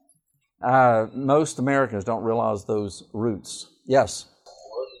 Most Americans don't realize those roots. Yes?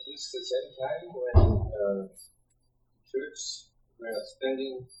 Was this the same time when Turks were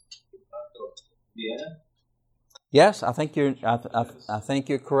standing in front of Vienna? Yes, I think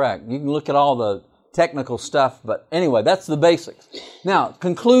you're correct. You can look at all the technical stuff, but anyway, that's the basics. Now,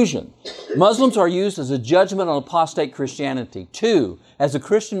 conclusion. Muslims are used as a judgment on apostate Christianity. 2, as the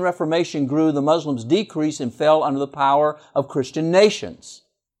Christian Reformation grew, the Muslims decreased and fell under the power of Christian nations.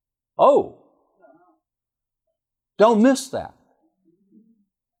 Oh, don't miss that.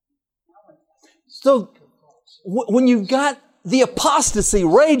 So, when you've got the apostasy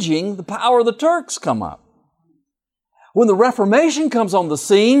raging, the power of the Turks come up. When the Reformation comes on the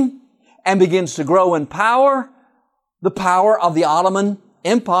scene and begins to grow in power, the power of the Ottoman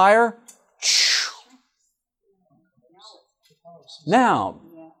Empire. Now,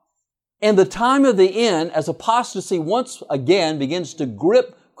 in the time of the end, as apostasy once again begins to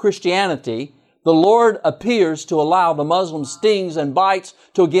grip Christianity, the Lord appears to allow the Muslim stings and bites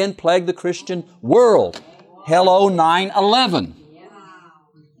to again plague the Christian world. Hello, 9/11.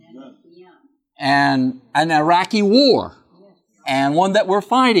 And an Iraqi war. And one that we're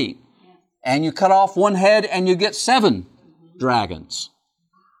fighting. And you cut off one head and you get 7 dragons.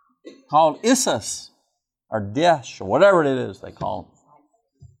 Called Isis or Daesh or whatever it is they call them.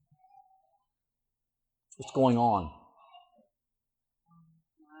 What's going on?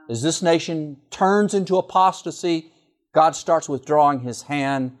 As this nation turns into apostasy, God starts withdrawing His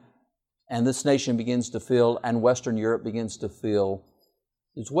hand, and this nation begins to feel, and Western Europe begins to feel.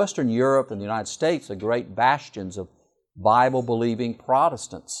 Is Western Europe and the United States are great bastions of Bible-believing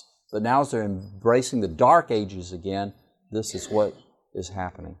Protestants. But now as they're embracing the Dark Ages again, this is what is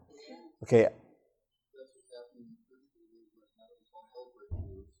happening. Okay.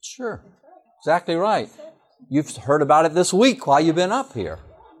 Sure. Exactly right. You've heard about it this week while you've been up here.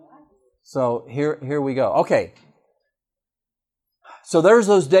 So here we go. Okay. So there's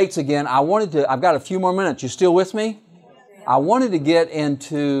those dates again. I've got a few more minutes. You still with me? I wanted to get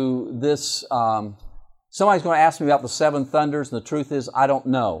into this. Somebody's going to ask me about the 7 thunders, and the truth is, I don't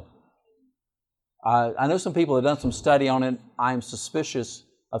know. I know some people have done some study on it. I'm suspicious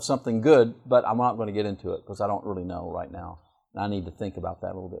of something good, but I'm not going to get into it because I don't really know right now. And I need to think about that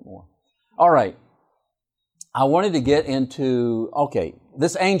a little bit more. All right. I wanted to get into,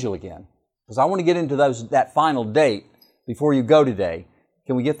 this angel again, because I want to get into that final date before you go today.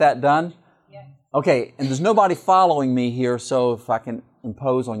 Can we get that done? Yeah. Okay, and there's nobody following me here, so if I can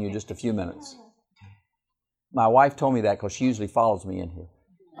impose on you just a few minutes. My wife told me that because she usually follows me in here.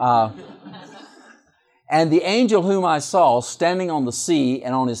 And the angel whom I saw standing on the sea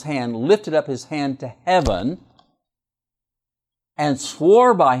and on his hand lifted up his hand to heaven and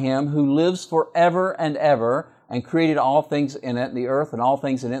swore by him who lives forever and ever and created all things in it, the earth and all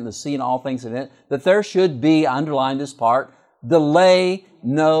things in it, and the sea and all things in it, that there should be, underline this part, delay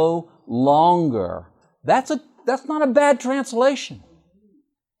no longer. That's not a bad translation.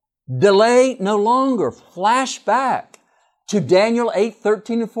 Delay no longer. Flashback to Daniel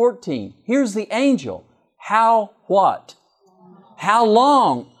 8:13 and 14. Here's the angel. How what? How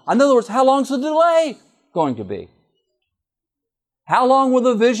long? In other words, how long's the delay going to be? How long will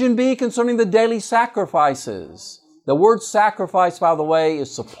the vision be concerning the daily sacrifices? The word sacrifice, by the way,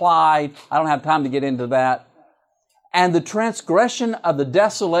 is supplied. I don't have time to get into that. And the transgression of the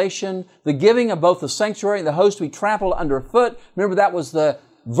desolation, the giving of both the sanctuary and the host to be trampled underfoot. Remember, that was the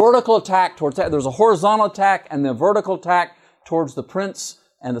vertical attack towards that. There was a horizontal attack and the vertical attack towards the prince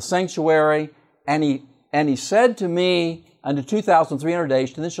and the sanctuary. And he said to me, unto 2,300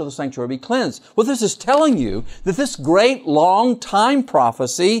 days, and then shall the sanctuary be cleansed. Well, this is telling you that this great long time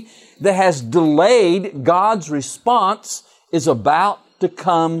prophecy that has delayed God's response is about to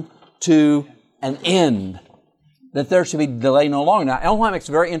come to an end. That there should be delay no longer. Now, Ellen White makes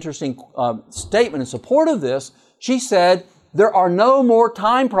a very interesting statement in support of this. She said, there are no more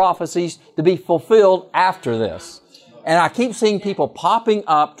time prophecies to be fulfilled after this. And I keep seeing people popping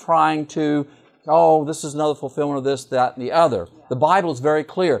up trying to, this is another fulfillment of this, that, and the other. The Bible is very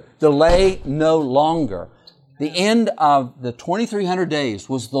clear. Delay no longer. The end of the 2,300 days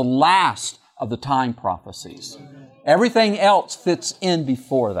was the last of the time prophecies. Everything else fits in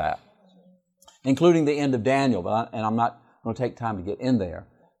before that, including the end of Daniel, and I'm not going to take time to get in there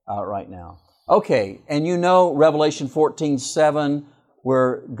right now. Okay, and you know Revelation 14:7,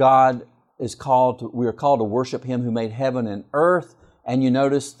 where we are called to worship Him who made heaven and earth. And you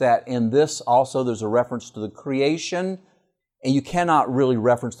notice that in this also there's a reference to the creation. And you cannot really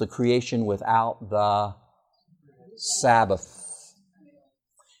reference the creation without the Sabbath.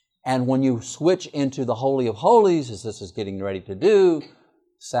 And when you switch into the Holy of Holies, as this is getting ready to do,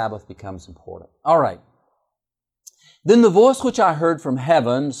 Sabbath becomes important. All right. Then the voice which I heard from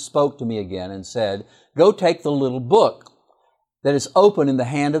heaven spoke to me again and said, go take the little book that is open in the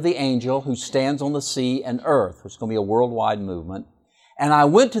hand of the angel who stands on the sea and earth, which is going to be a worldwide movement. And I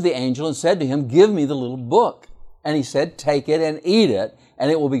went to the angel and said to him, give me the little book. And he said, take it and eat it, and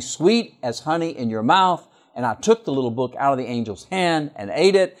it will be sweet as honey in your mouth. And I took the little book out of the angel's hand and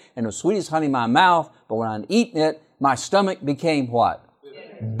ate it, and it was sweet as honey in my mouth. But when I'd eaten it, my stomach became what?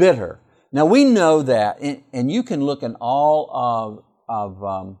 Bitter. Now we know that, and you can look in all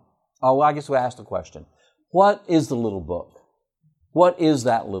I guess we asked the question. What is the little book? What is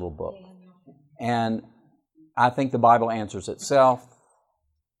that little book? And I think the Bible answers itself.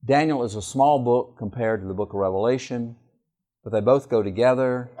 Daniel is a small book compared to the book of Revelation, but they both go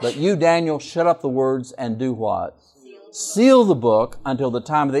together. But you, Daniel, shut up the words and do what? Seal the book until the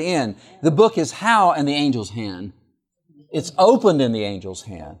time of the end. The book is how in the angel's hand? It's opened in the angel's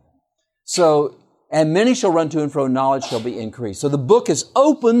hand. So, and many shall run to and fro, knowledge shall be increased. So the book is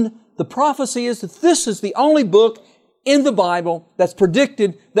opened. The prophecy is that this is the only book in the Bible that's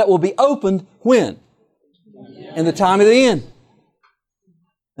predicted that will be opened when? In the time of the end.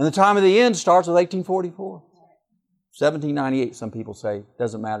 And the time of the end starts with 1844. 1798, some people say.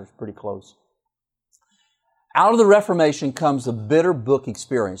 Doesn't matter, it's pretty close. Out of the Reformation comes the bitter book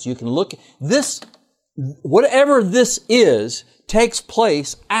experience. You can look at this, whatever this is, takes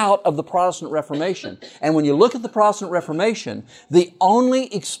place out of the Protestant Reformation. And when you look at the Protestant Reformation, the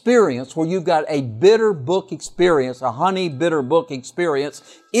only experience where you've got a bitter book experience, a honey bitter book experience,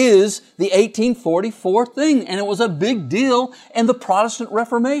 is the 1844 thing. And it was a big deal in the Protestant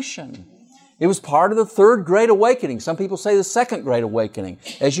Reformation. It was part of the Third Great Awakening. Some people say the Second Great Awakening.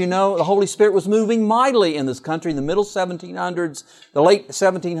 As you know, the Holy Spirit was moving mightily in this country in the middle 1700s, the late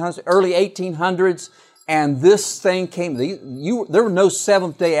 1700s, early 1800s. And this thing came, there were no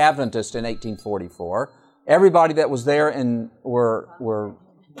Seventh-day Adventists in 1844. Everybody that was there were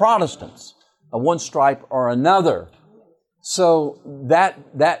Protestants of one stripe or another. So that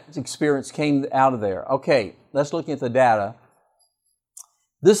experience came out of there. Okay, let's look at the data.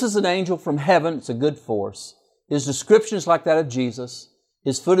 This is an angel from heaven. It's a good force. His description is like that of Jesus.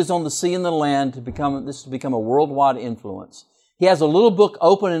 His foot is on the sea and the land to become a worldwide influence. He has a little book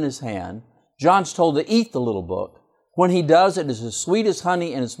open in his hand. John's told to eat the little book. When he does, it is as sweet as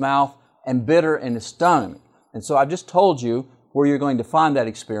honey in his mouth and bitter in his stomach. And so I've just told you where you're going to find that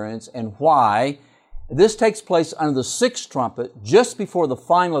experience and why. This takes place under the sixth trumpet, just before the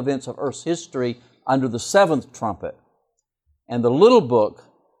final events of Earth's history under the seventh trumpet. And the little book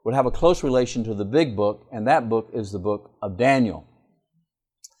would have a close relation to the big book, and that book is the book of Daniel.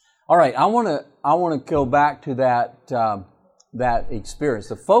 All right, I want to go back to that experience.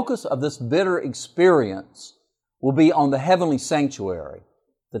 The focus of this bitter experience will be on the heavenly sanctuary,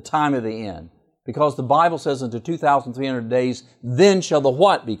 the time of the end. Because the Bible says unto 2,300 days, then shall the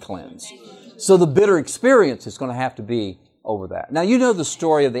what be cleansed? So the bitter experience is going to have to be over that. Now, you know the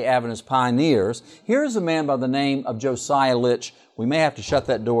story of the Adventist pioneers. Here's a man by the name of Josiah Litch. We may have to shut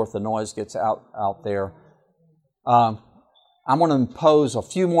that door if the noise gets out there. I'm going to impose a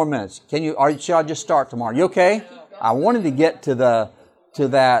few more minutes. Shall I just start tomorrow? You okay? I wanted to get to that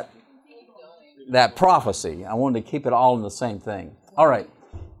prophecy. I wanted to keep it all in the same thing. All right.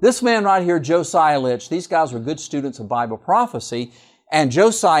 This man right here, Josiah Litch, these guys were good students of Bible prophecy. And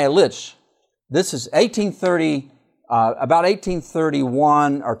Josiah Litch, this is 1830, about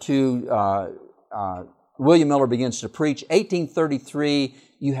 1831 or 2, William Miller begins to preach. 1833,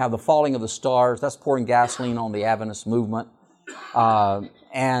 you have the falling of the stars. That's pouring gasoline on the Adventist movement. But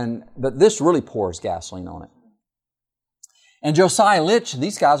this really pours gasoline on it. And Josiah Litch,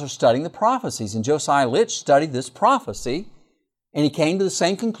 these guys are studying the prophecies. And Josiah Litch studied this prophecy, and he came to the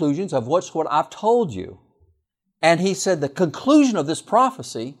same conclusions of what I've told you. And he said the conclusion of this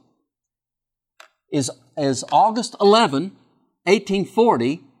prophecy is August 11,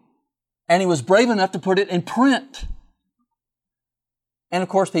 1840, and he was brave enough to put it in print. And of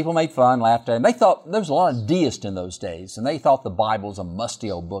course, people made fun, laughed at him. They thought there was a lot of deists in those days, and they thought the Bible was a musty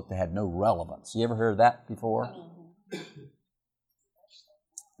old book that had no relevance. You ever heard of that before?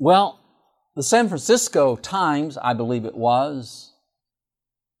 Well, the San Francisco Times, I believe it was,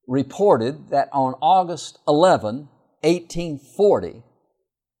 reported that on August 11, 1840,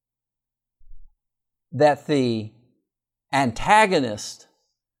 that the antagonist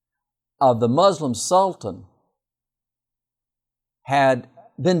of the Muslim Sultan had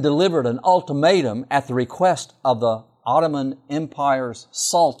been delivered an ultimatum at the request of the Ottoman Empire's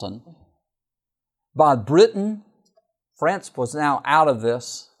Sultan by Britain. France was now out of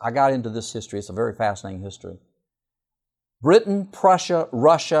this. I got into this history. It's a very fascinating history. Britain, Prussia,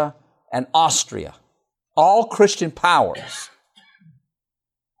 Russia, and Austria, all Christian powers.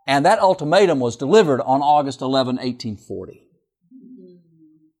 And that ultimatum was delivered on August 11, 1840.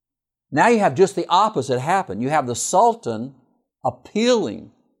 Now you have just the opposite happen. You have the Sultan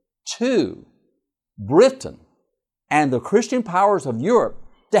appealing to Britain and the Christian powers of Europe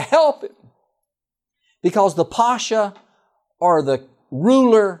to help him. Because the Pasha, or the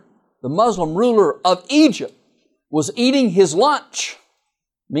ruler, the Muslim ruler of Egypt, was eating his lunch,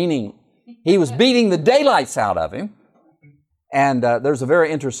 meaning he was beating the daylights out of him. And there's a very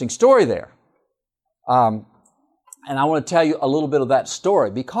interesting story there. And I want to tell you a little bit of that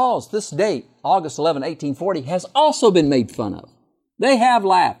story because this date, August 11, 1840, has also been made fun of. They have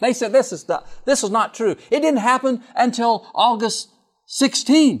laughed. They said this is not true. It didn't happen until August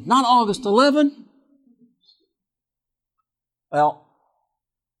 16, not August 11. Well,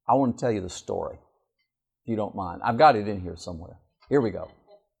 I want to tell you the story, if you don't mind. I've got it in here somewhere. Here we go.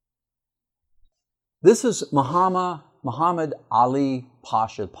 This is Muhammad Ali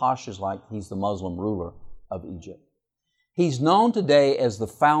Pasha. Pasha's like he's the Muslim ruler of Egypt. He's known today as the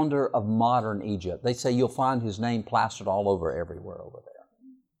founder of modern Egypt. They say you'll find his name plastered all over everywhere over there.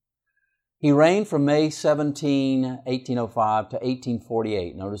 He reigned from May 17, 1805 to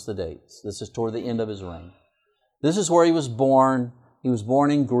 1848. Notice the dates. This is toward the end of his reign. This is where he was born. He was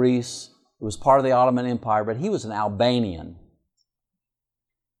born in Greece. It was part of the Ottoman Empire, but he was an Albanian.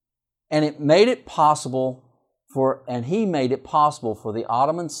 And he made it possible for the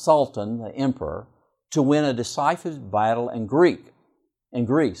Ottoman Sultan, the emperor, to win a decisive battle in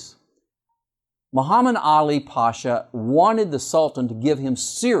Greece. Muhammad Ali Pasha wanted the Sultan to give him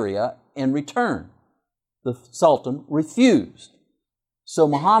Syria in return. The Sultan refused. So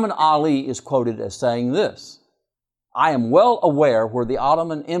Muhammad Ali is quoted as saying this, "I am well aware where the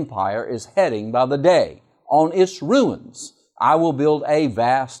Ottoman Empire is heading by the day. On its ruins, I will build a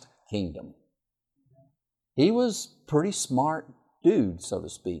vast kingdom." He was a pretty smart dude, so to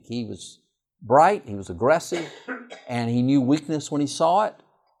speak. He was bright, he was aggressive, and he knew weakness when he saw it.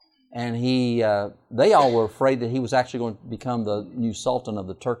 And they all were afraid that he was actually going to become the new Sultan of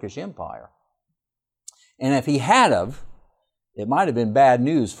the Turkish Empire. And if he had of, it might have been bad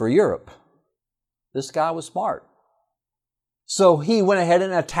news for Europe. This guy was smart. So he went ahead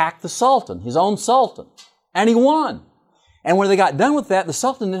and attacked the Sultan, his own Sultan, and he won. And when they got done with that, the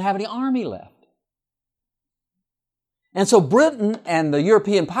Sultan didn't have any army left. And so Britain and the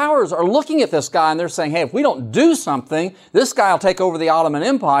European powers are looking at this guy and they're saying, hey, if we don't do something, this guy will take over the Ottoman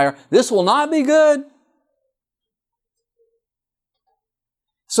Empire. This will not be good.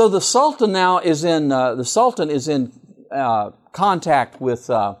 So the Sultan now is in contact with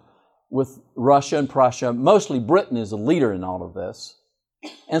Russia and Prussia. Mostly Britain is the leader in all of this.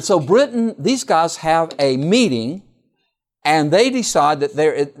 And so these guys have a meeting. And they decide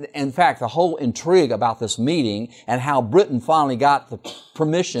that in fact, the whole intrigue about this meeting and how Britain finally got the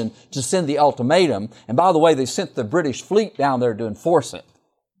permission to send the ultimatum. And by the way, they sent the British fleet down there to enforce it.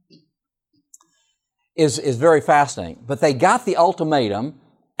 Is very fascinating. But they got the ultimatum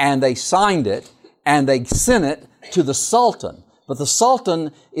and they signed it and they sent it to the Sultan. But the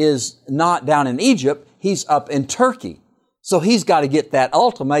Sultan is not down in Egypt. He's up in Turkey. So he's got to get that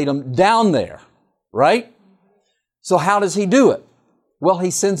ultimatum down there, right? So how does he do it? Well,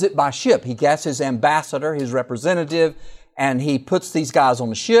 he sends it by ship. He gets his ambassador, his representative, and he puts these guys on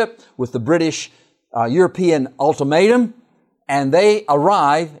the ship with the British European ultimatum, and they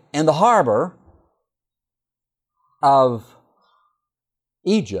arrive in the harbor of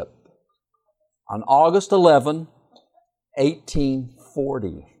Egypt on August 11,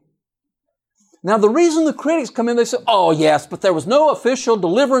 1840. Now, the reason the critics come in, they say, oh, yes, but there was no official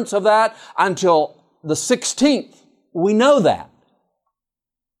deliverance of that until the 16th. We know that.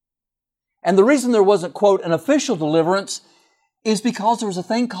 And the reason there wasn't, quote, an official deliverance is because there was a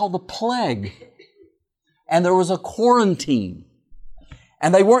thing called the plague. And there was a quarantine.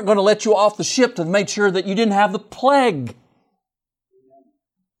 And they weren't going to let you off the ship to make sure that you didn't have the plague.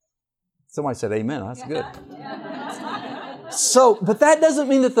 Somebody said amen. That's good. So, but that doesn't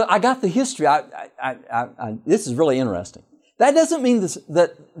mean that I got the history. This is really interesting. That doesn't mean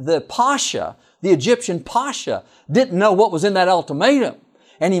that the Pasha, the Egyptian Pasha, didn't know what was in that ultimatum.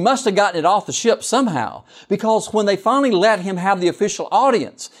 And he must have gotten it off the ship somehow. Because when they finally let him have the official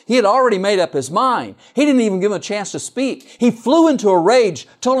audience, he had already made up his mind. He didn't even give him a chance to speak. He flew into a rage,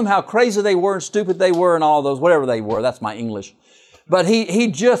 told them how crazy they were and stupid they were and all those, whatever they were. That's my English. But he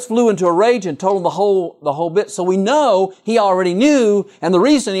just flew into a rage and told them the whole bit. So we know he already knew. And the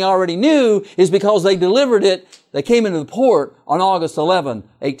reason he already knew is because they delivered it. They came into the port on August 11,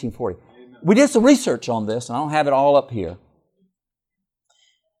 1840. We did some research on this, and I don't have it all up here.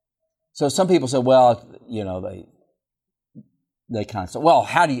 So some people say, well, you know, they kind of say, well,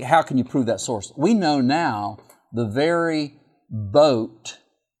 how can you prove that source? We know now the very boat,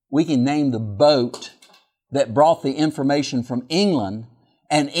 we can name the boat that brought the information from England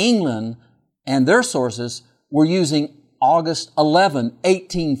and their sources were using August 11,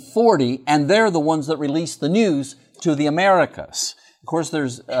 1840, and they're the ones that released the news to the Americas. Of course,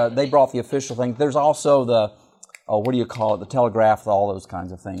 they brought the official thing. There's also the telegraph, all those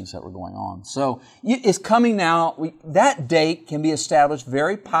kinds of things that were going on. So it's coming now. That date can be established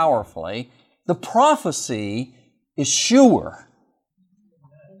very powerfully. The prophecy is sure.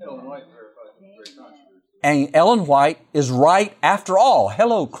 Ellen White verified the great controversy. And Ellen White is right after all.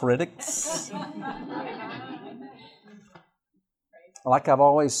 Hello, critics. Like I've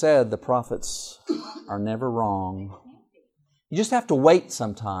always said, the prophets are never wrong. You just have to wait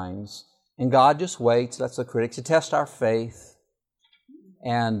sometimes. And God just waits. That's the critics, to test our faith.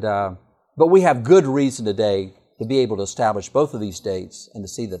 But we have good reason today to be able to establish both of these dates and to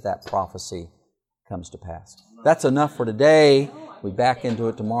see that that prophecy comes to pass. That's enough for today. We'll be back into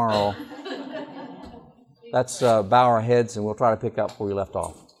it tomorrow. Let's bow our heads and we'll try to pick up where we left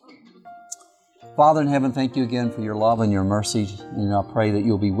off. Father in heaven, thank you again for your love and your mercy. And I pray that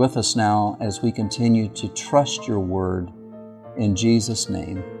you'll be with us now as we continue to trust your word. In Jesus'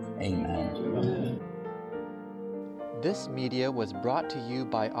 name, amen. This media was brought to you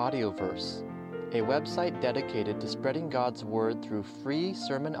by Audioverse, a website dedicated to spreading God's Word through free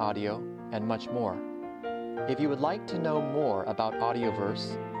sermon audio and much more. If you would like to know more about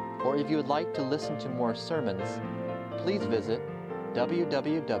Audioverse, or if you would like to listen to more sermons, please visit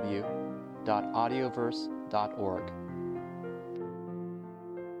www.audioverse.org.